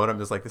being blown. I'm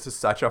just like, this is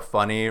such a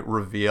funny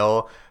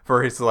reveal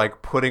for his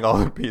like putting all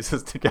the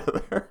pieces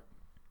together.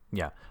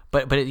 Yeah,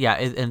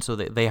 and so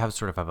they have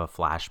sort of a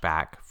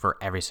flashback for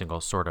every single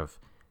sort of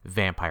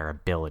vampire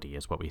ability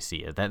is what we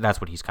see. That's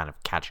what he's kind of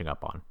catching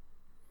up on.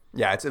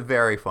 Yeah, it's a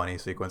very funny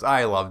sequence.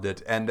 I loved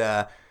it. And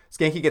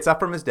Schanke gets up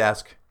from his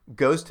desk,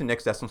 goes to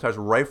Nick's desk, and starts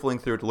rifling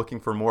through it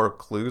looking for more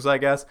clues, I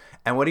guess.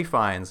 And what he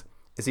finds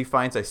is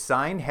a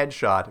signed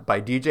headshot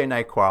by DJ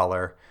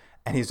Nightcrawler,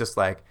 and he's just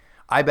like,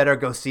 I better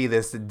go see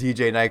this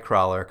DJ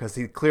Nightcrawler because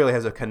he clearly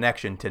has a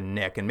connection to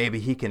Nick, and maybe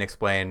he can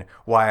explain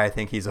why I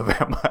think he's a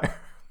vampire.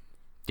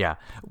 Yeah,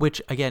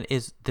 which again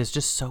is this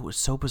just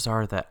so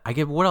bizarre that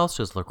what else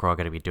is LaCroix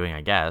going to be doing?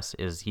 I guess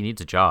is he needs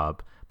a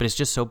job, but it's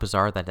just so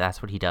bizarre that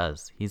that's what he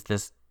does. He's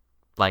this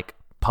like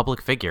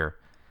public figure.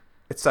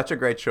 It's such a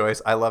great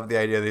choice. I love the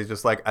idea that he's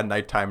just like a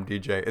nighttime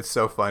DJ. It's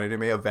so funny to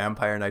me, a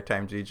vampire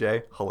nighttime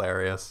DJ.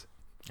 Hilarious.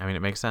 I mean,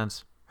 it makes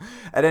sense.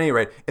 At any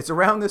rate, it's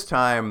around this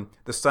time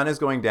the sun is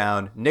going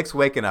down. Nick's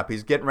waking up.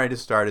 He's getting ready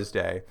to start his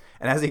day,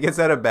 and as he gets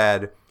out of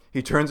bed,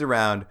 he turns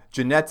around.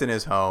 Jeanette's in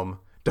his home.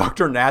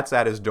 Dr. Nat's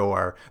at his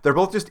door. They're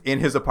both just in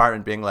his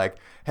apartment being like,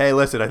 hey,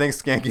 listen, I think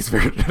Skanky's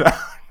figured it out.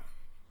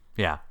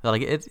 Yeah.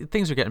 Like,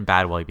 things are getting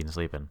bad while you've been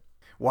sleeping.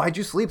 Why'd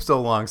you sleep so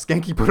long?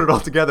 Skanky put it all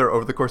together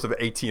over the course of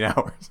 18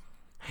 hours.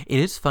 It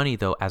is funny,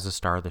 though, as a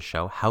star of the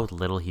show, how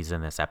little he's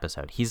in this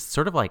episode. He's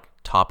sort of like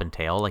top and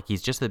tail. Like,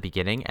 he's just at the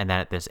beginning, and then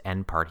at this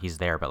end part, he's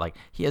there. But, like,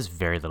 he has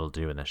very little to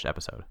do in this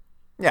episode.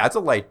 Yeah,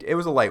 it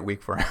was a light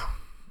week for him.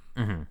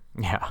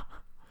 Mm-hmm. Yeah.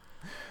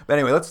 But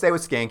anyway, let's stay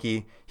with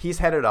Schanke. He's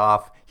headed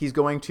off. He's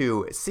going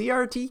to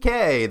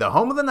CRTK, the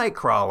home of the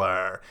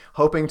Nightcrawler,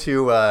 hoping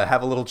to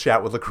have a little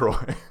chat with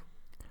LaCroix.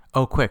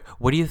 Oh, quick.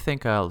 What do you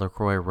think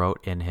LaCroix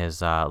wrote in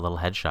his little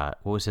headshot?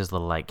 What was his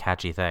little, like,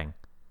 catchy thing?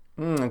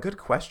 Good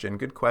question.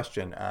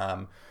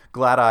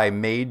 Glad I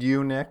made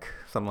you, Nick.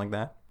 Something like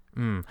that.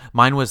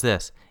 Mine was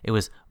this. It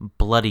was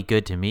bloody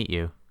good to meet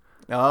you.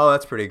 Oh,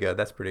 that's pretty good.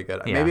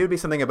 Yeah. Maybe it would be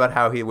something about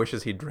how he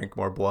wishes he'd drink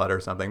more blood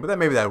or something, but then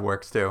maybe that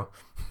works too.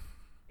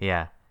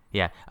 Yeah.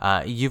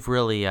 You've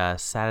really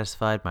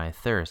satisfied my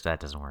thirst. That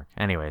doesn't work.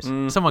 Anyways,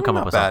 someone come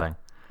up with something.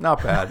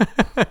 Not bad.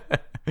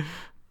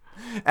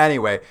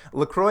 Anyway,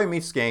 LaCroix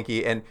meets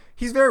Schanke, and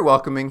he's very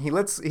welcoming. He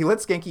lets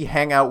Schanke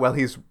hang out while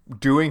he's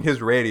doing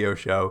his radio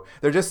show.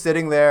 They're just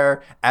sitting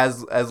there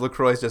as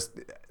LaCroix's just,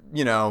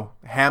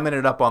 hamming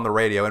it up on the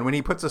radio. And when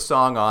he puts a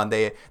song on,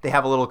 they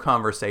have a little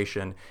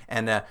conversation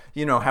and,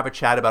 have a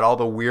chat about all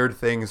the weird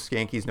things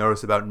Skanky's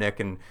noticed about Nick.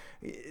 And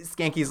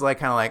Skanky's like,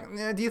 kind of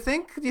like, do you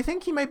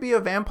think he might be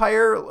a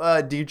vampire,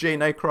 DJ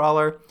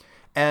Nightcrawler?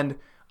 And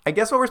I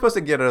guess what we're supposed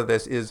to get out of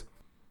this is,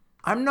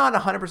 I'm not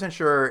 100%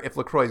 sure if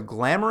LaCroix's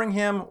glamoring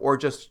him or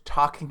just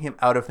talking him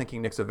out of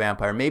thinking Nick's a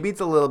vampire. Maybe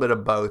it's a little bit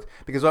of both,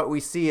 because what we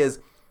see is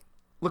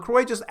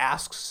LaCroix just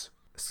asks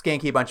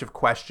Schanke a bunch of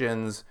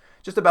questions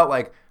just about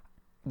like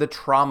the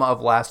trauma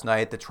of last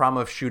night, the trauma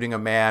of shooting a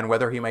man,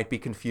 whether he might be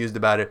confused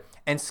about it.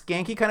 And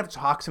Schanke kind of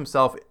talks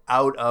himself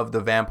out of the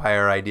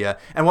vampire idea.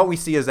 And what we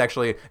see is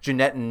actually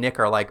Jeanette and Nick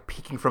are like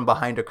peeking from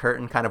behind a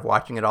curtain, kind of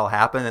watching it all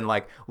happen and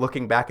like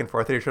looking back and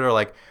forth at each other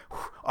like,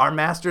 our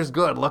master's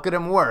good. Look at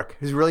him work.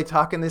 He's really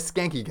talking this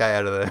Schanke guy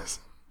out of this.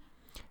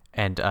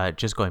 And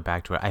just going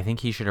back to it, I think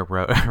he should have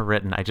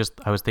written,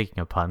 I was thinking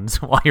of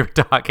puns while you were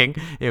talking.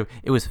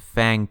 It was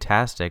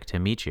fantastic to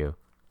meet you.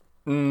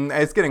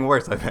 It's getting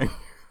worse, I think.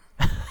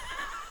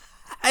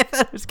 I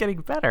thought it was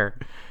getting better.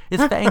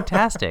 It's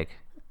fantastic.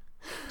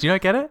 Do you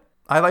not get it?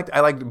 I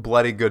liked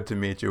bloody good to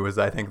meet you.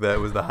 I think that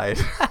was the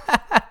height.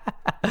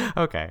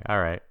 Okay, all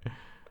right.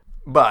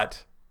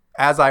 But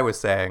as I was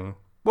saying,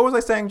 what was I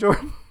saying,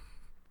 Jordan?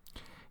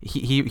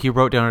 He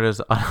wrote down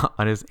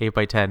on his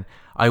 8x10.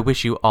 I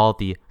wish you all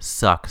the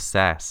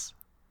success.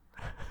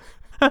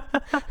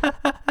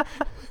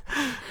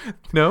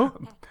 No?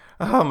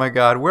 Oh my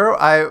God,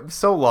 I'm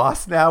so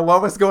lost now.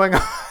 What was going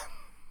on?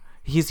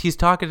 He's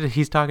talking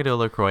to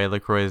LaCroix.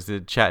 LaCroix is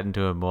chatting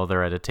to him while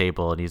they're at a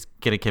table, and he's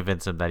gonna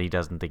convince him that he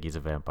doesn't think he's a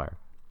vampire.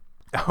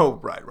 Oh,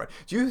 right.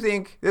 Do you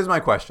think, this is my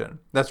question.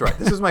 That's right.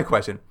 This is my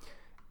question.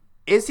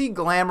 Is he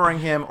glamoring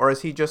him, or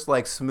is he just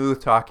like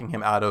smooth talking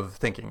him out of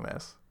thinking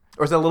this?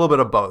 Or is it a little bit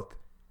of both?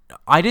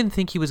 I didn't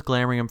think he was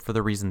glamoring him for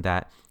the reason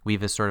that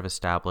we've sort of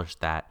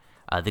established that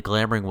the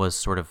glamoring was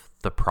sort of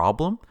the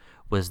problem,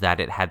 was that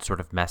it had sort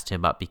of messed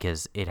him up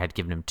because it had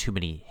given him too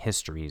many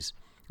histories,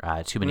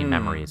 too many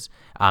memories.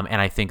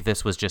 And I think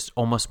this was just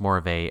almost more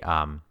of a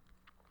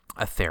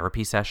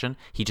therapy session.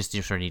 He just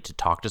sort of needed to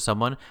talk to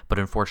someone, but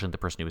unfortunately the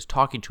person who was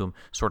talking to him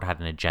sort of had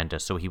an agenda,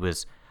 so he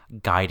was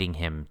guiding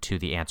him to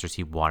the answers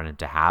he wanted him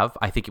to have.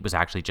 I think it was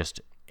actually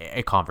just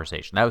a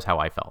conversation. That was how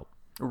I felt.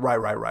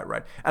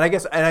 Right. And I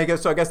guess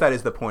that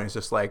is the point. It's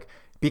just like,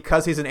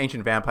 because he's an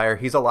ancient vampire,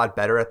 he's a lot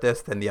better at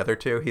this than the other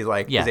two. He's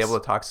able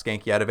to talk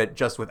Schanke out of it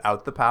just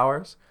without the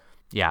powers.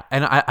 Yeah,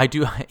 and I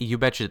do. You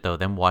betcha though.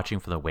 Them watching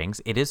from the wings,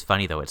 it is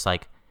funny though. It's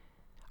like,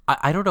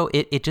 I don't know.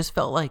 It just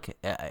felt like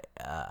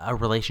a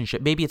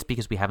relationship. Maybe it's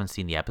because we haven't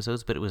seen the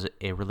episodes, but it was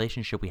a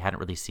relationship we hadn't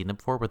really seen them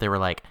before, where they were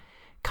like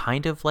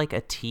kind of like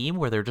a team,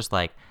 where they're just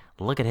like,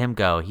 look at him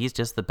go. He's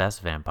just the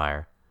best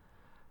vampire.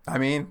 I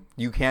mean,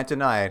 you can't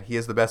deny it. He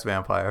is the best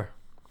vampire.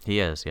 He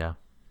is, yeah.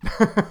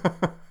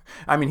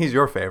 I mean, he's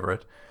your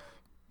favorite.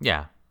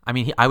 Yeah. I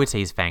mean, I would say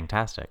he's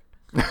fantastic.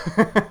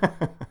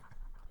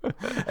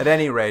 At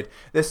any rate,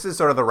 this is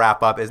sort of the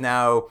wrap up. Is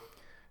now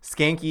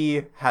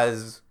Schanke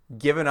has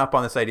given up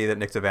on this idea that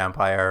Nick's a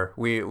vampire.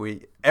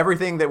 We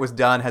everything that was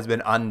done has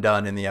been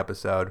undone in the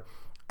episode,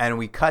 and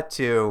we cut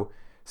to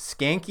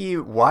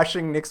Schanke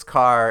washing Nick's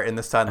car in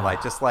the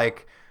sunlight, just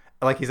like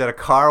he's at a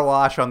car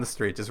wash on the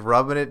street, just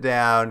rubbing it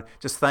down,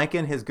 just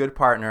thanking his good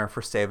partner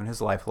for saving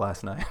his life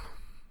last night.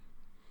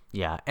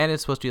 Yeah, and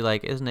it's supposed to be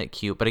like, isn't it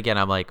cute? But again,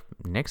 I'm like,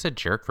 Nick's a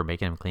jerk for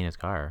making him clean his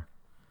car.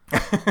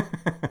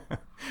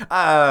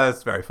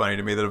 It's very funny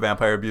to me that a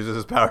vampire abuses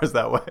his powers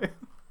that way.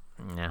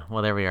 Yeah,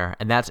 well, there we are.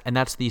 And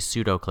that's the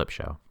pseudo clip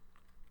show.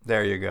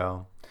 There you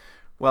go.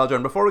 Well,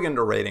 John, before we get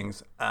into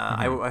ratings,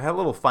 I have a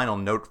little final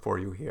note for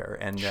you here.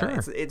 And sure.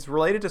 It's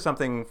related to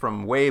something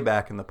from way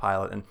back in the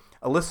pilot. And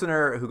a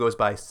listener who goes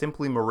by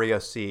Simply Maria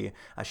C,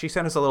 she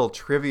sent us a little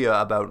trivia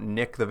about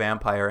Nick the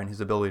vampire and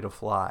his ability to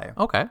fly.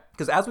 Okay.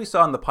 Because as we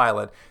saw in the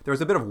pilot, there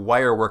was a bit of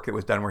wire work that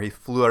was done where he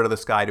flew out of the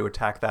sky to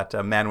attack that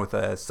man with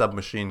a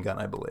submachine gun,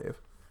 I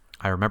believe.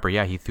 I remember,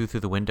 yeah, he threw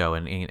through the window,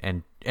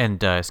 and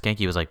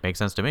Schanke was like, makes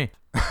sense to me.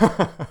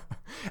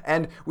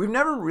 And we've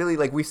never really,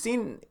 we've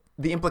seen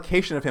the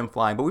implication of him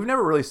flying, but we've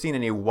never really seen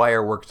any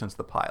wire work since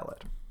the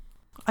pilot.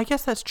 I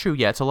guess that's true.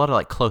 Yeah, it's a lot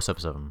of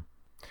close-ups of him.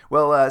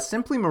 Well,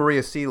 Simply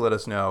Maria C let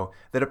us know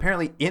that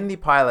apparently in the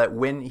pilot,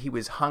 when he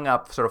was hung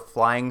up sort of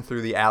flying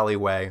through the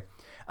alleyway,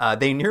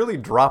 they nearly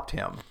dropped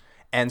him.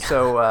 And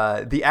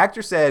so the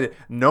actor said,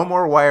 no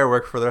more wire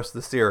work for the rest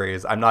of the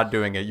series. I'm not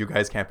doing it. You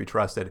guys can't be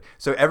trusted.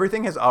 So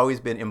everything has always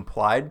been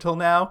implied till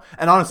now.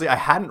 And honestly, I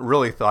hadn't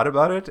really thought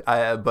about it.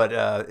 But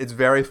it's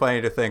very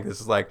funny to think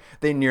this is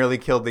they nearly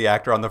killed the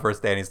actor on the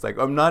first day. And he's like,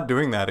 I'm not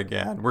doing that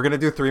again. We're going to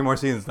do 3 more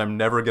seasons and I'm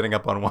never getting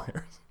up on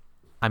wires.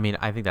 I mean,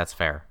 I think that's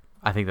fair.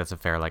 I think that's a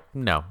fair,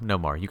 no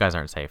more. You guys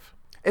aren't safe.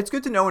 It's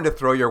good to know when to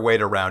throw your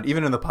weight around.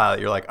 Even in the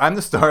pilot, you're like, I'm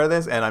the star of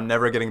this, and I'm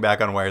never getting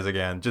back on wires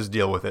again. Just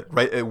deal with it,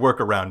 right?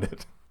 Work around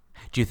it.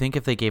 Do you think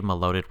if they gave him a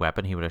loaded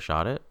weapon, he would have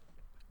shot it?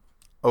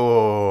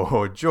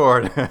 Oh,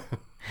 Jordan.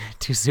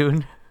 Too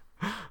soon?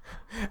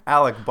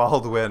 Alec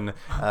Baldwin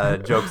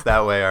jokes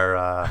that way are,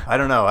 I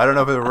don't know. I don't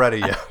know if we're ready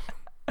yet.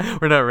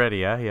 We're not ready,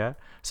 yeah?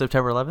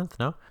 September 11th,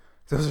 no?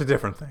 Those are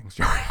different things,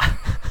 Jordan.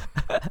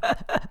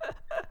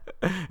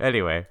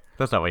 Anyway,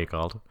 that's not what you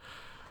called.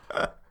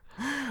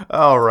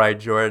 All right,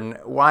 Jordan.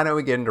 Why don't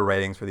we get into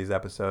ratings for these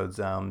episodes?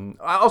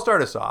 I'll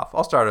start us off.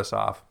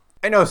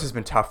 I know this has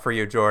been tough for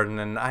you, Jordan,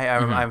 and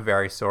I'm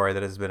very sorry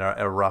that it's been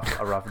a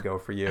rough go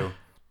for you.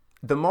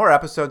 The more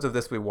episodes of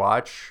this we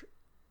watch,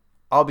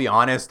 I'll be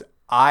honest,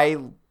 I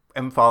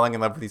am falling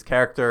in love with these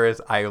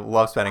characters. I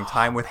love spending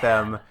time with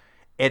them.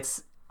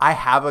 I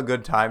have a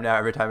good time now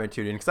every time I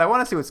tune in because I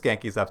want to see what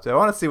Schanke's up to. I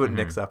want to see what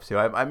Nick's up to.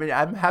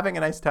 I'm having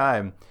a nice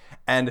time,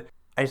 and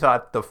I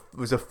thought it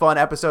was a fun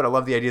episode. I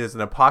love the idea that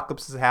an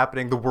apocalypse is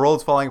happening. The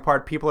world's falling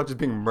apart. People are just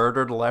being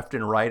murdered left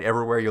and right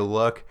everywhere you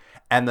look.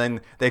 And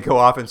then they go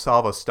off and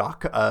solve a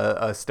stock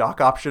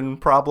option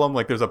problem.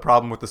 There's a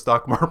problem with the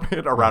stock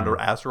market around an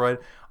asteroid.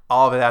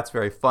 All of that's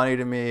very funny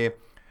to me.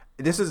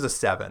 This is a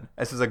 7.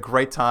 This is a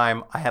great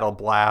time. I had a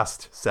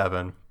blast.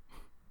 7.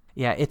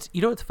 Yeah, it's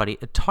it's funny.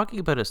 Talking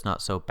about it's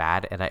not so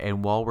bad.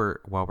 And while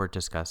we're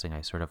discussing,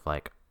 I sort of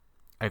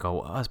I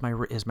go, oh, is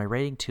my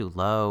rating too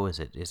low?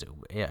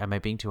 Am I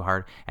being too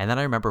hard? And then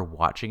I remember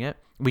watching it.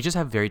 We just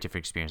have very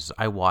different experiences.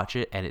 I watch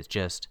it and it's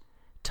just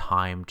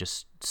time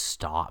just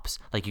stops.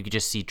 Like you could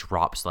just see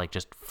drops like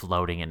just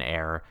floating in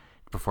air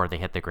before they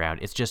hit the ground.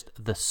 It's just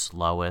the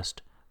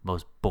slowest,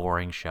 most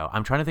boring show.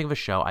 I'm trying to think of a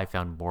show I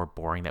found more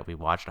boring that we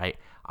watched.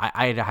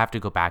 I'd have to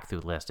go back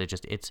through the list.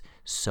 It's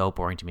so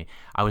boring to me.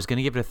 I was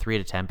gonna give it a 3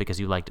 out of 10 because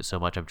you liked it so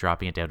much. I'm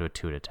dropping it down to a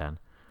 2 out of 10.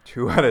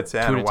 2 out of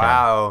 10. 2 out of 10.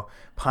 Wow.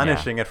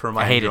 Punishing it for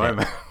my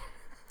enjoyment.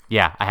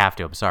 Yeah, I have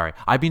to. I'm sorry.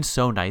 I've been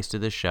so nice to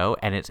this show,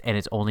 and it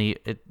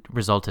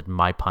resulted in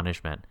my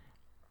punishment.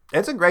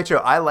 It's a great show.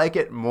 I like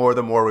it more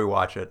the more we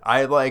watch it.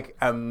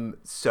 I'm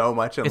so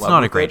much in love with it. It's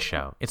not a great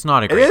show. It's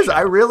not a great show. It is.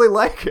 I really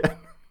like it.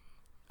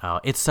 Oh,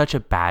 it's such a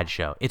bad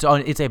show. It's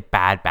a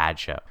bad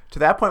show. To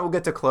that point, we'll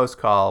get to Close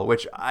Call,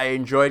 which I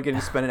enjoyed getting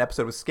to spend an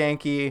episode with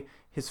Schanke.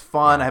 He's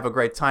fun. Yeah. I have a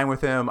great time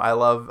with him. I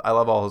love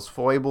all his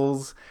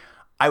foibles.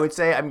 I would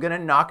say I'm going to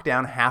knock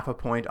down half a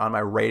point on my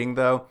rating,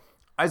 though.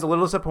 I was a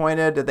little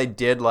disappointed that they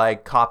did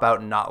like cop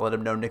out and not let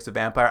him know Nick's a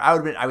vampire.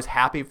 I was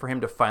happy for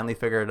him to finally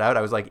figure it out.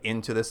 I was like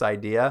into this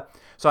idea.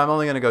 So I'm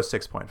only going to go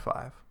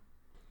 6.5.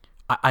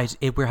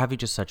 We're having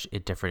just such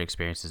different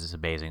experiences. It's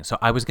amazing. So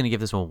I was going to give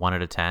this one 1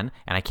 out of 10,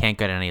 and I can't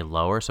get any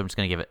lower. So I'm just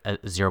going to give it a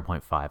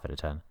 0.5 out of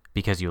 10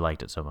 because you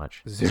liked it so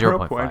much.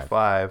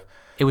 0.5.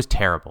 It was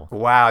terrible.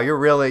 Wow, you're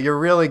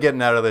really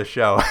getting out of this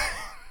show.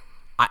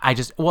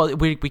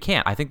 we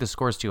can't. I think the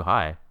score is too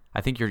high. I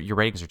think your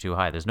ratings are too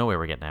high. There's no way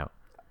we're getting out.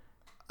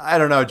 I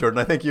don't know, Jordan.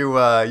 I think you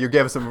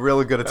gave us some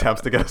really good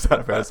attempts to get us out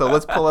of here. So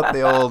let's pull up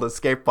the old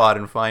escape pod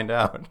and find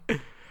out.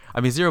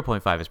 I mean,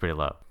 0.5 is pretty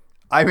low.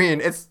 I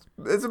mean, it's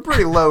a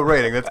pretty low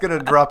rating. That's going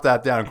to drop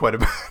that down quite a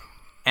bit.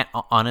 And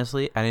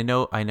honestly, and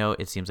I know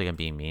it seems like I'm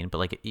being mean, but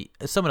like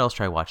someone else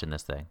try watching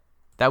this thing.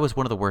 That was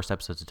one of the worst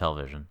episodes of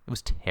television. It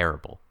was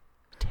terrible.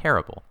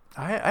 Terrible.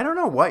 I don't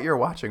know what you're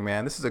watching,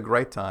 man. This is a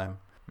great time.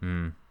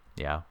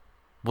 Yeah.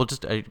 We'll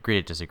just agree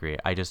to disagree.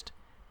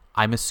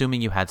 I'm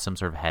assuming you had some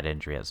sort of head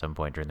injury at some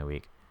point during the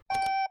week.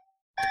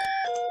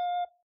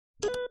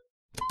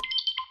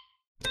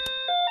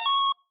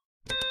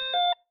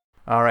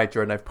 All right,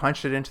 Jordan, I've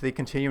punched it into the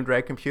Continuum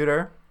Drag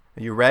computer.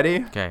 Are you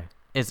ready? Okay.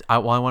 I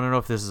want to know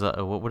if this is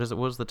what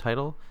was the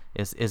title?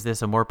 Is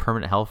this a more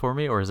permanent hell for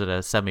me, or is it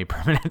a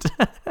semi-permanent?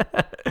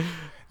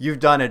 You've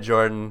done it,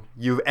 Jordan.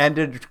 You've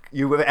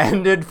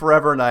ended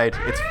Forever Night.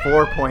 It's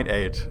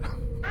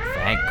 4.8.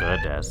 Thank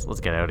goodness.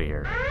 Let's get out of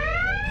here.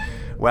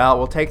 Well,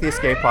 we'll take the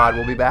escape pod.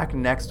 We'll be back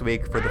next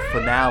week for the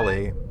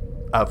finale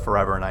of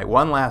Forever Night.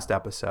 One last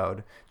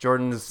episode.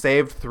 Jordan has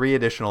saved 3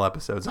 additional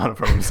episodes on it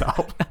for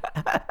himself.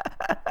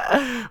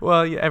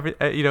 Well,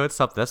 it's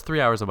something. That's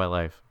 3 hours of my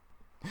life.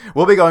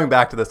 We'll be going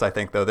back to this, I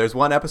think, though. There's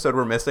one episode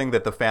we're missing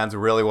that the fans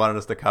really wanted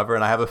us to cover,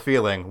 and I have a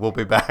feeling we'll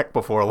be back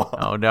before long.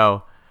 Oh,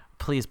 no.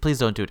 Please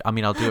don't do it. I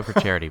mean, I'll do it for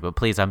charity, but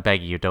please, I'm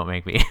begging you, don't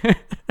make me.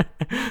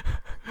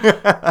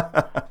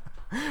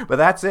 But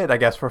that's it, I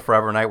guess, for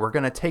Forever Night. We're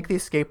going to take the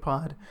escape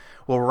pod.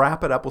 We'll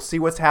wrap it up. We'll see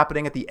what's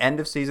happening at the end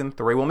of Season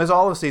 3. We'll miss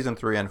all of Season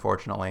 3,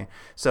 unfortunately.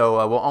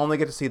 So we'll only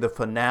get to see the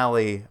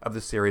finale of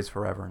the series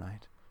Forever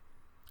Night.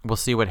 We'll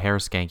see what hair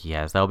Schanke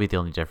has. That'll be the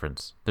only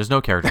difference. There's no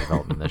character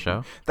development in the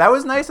show. That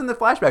was nice in the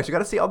flashbacks. You got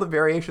to see all the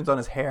variations on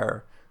his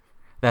hair.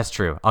 That's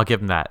true. I'll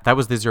give him that. That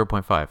was the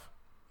 0.5.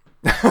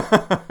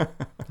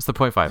 It's the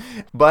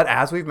 0.5. But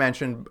as we've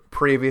mentioned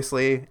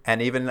previously,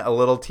 and even a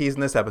little tease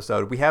in this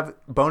episode, we have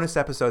bonus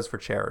episodes for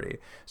charity.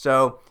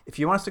 So if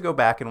you want us to go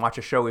back and watch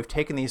a show we've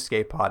taken the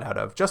escape pod out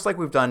of, just like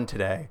we've done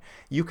today,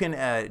 you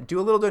can do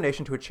a little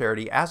donation to a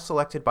charity as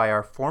selected by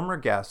our former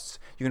guests.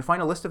 You can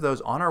find a list of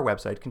those on our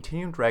website,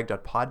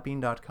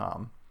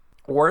 continuumdrag.podbean.com.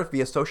 Or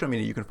via social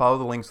media, you can follow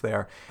the links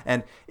there.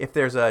 And if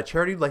there's a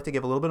charity you'd like to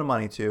give a little bit of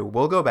money to,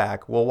 we'll go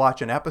back. We'll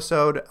watch an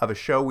episode of a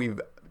show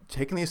we've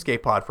taken the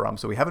escape pod from,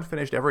 so we haven't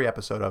finished every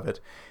episode of it,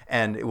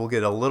 and we'll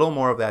get a little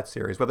more of that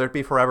series, whether it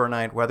be Forever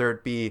Night, whether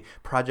it be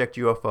Project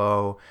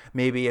UFO,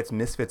 maybe it's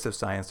Misfits of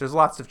Science. There's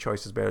lots of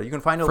choices there. You can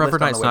find a Forever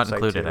list on the Night's website not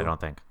included, too. I don't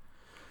think.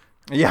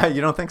 Yeah,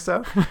 you don't think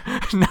so?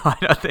 No, I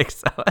don't think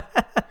so.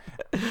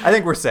 I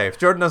think we're safe.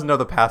 Jordan doesn't know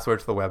the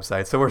password to the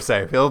website, so we're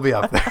safe. It'll be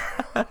up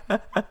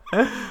there.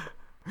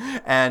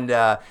 And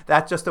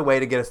that's just a way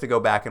to get us to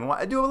go back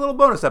and do a little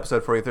bonus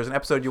episode for you if there's an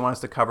episode you want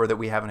us to cover that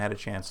we haven't had a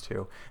chance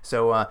to.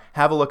 So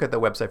have a look at the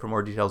website for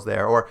more details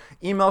there, or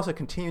email us at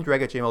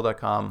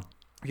continuumdrag@gmail.com.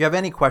 If you have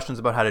any questions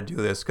about how to do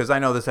this, because I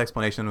know this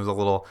explanation was a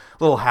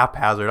little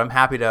haphazard, I'm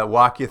happy to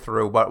walk you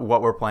through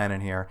what we're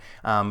planning here.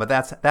 But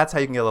that's how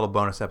you can get a little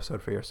bonus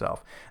episode for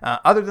yourself.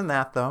 Other than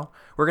that, though,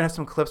 we're going to have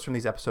some clips from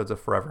these episodes of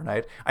Forever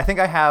Night. I think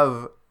I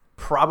have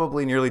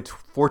probably nearly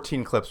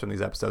 14 clips from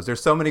these episodes.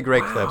 There's so many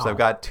great clips. I've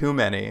got too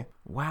many.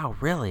 Wow,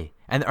 really?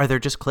 And are there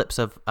just clips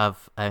of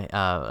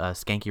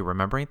Schanke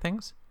remembering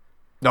things?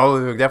 No,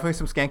 there's definitely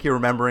some Schanke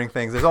remembering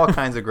things. There's all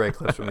kinds of great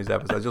clips from these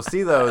episodes. You'll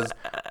see those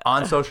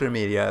on social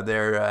media.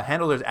 Their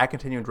handle is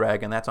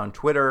 @ContinuumDrag, and that's on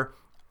Twitter,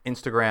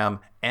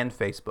 Instagram, and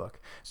Facebook.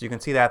 So you can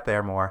see that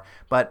there more.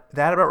 But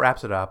that about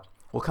wraps it up.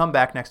 We'll come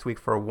back next week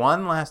for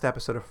one last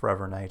episode of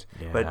Forever Night.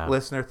 Yeah. But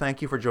listener,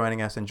 thank you for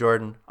joining us. And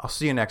Jordan, I'll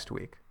see you next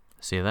week.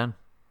 See you then.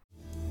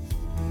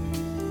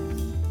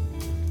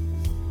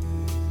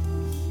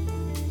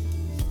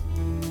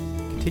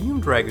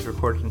 Continuum Drag is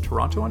recorded in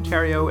Toronto,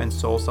 Ontario and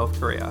Seoul, South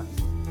Korea.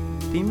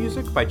 Theme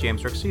music by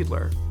James Rick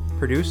Seidler.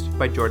 Produced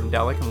by Jordan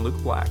Delick and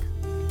Luke Black.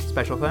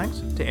 Special thanks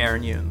to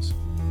Aaron Yunes.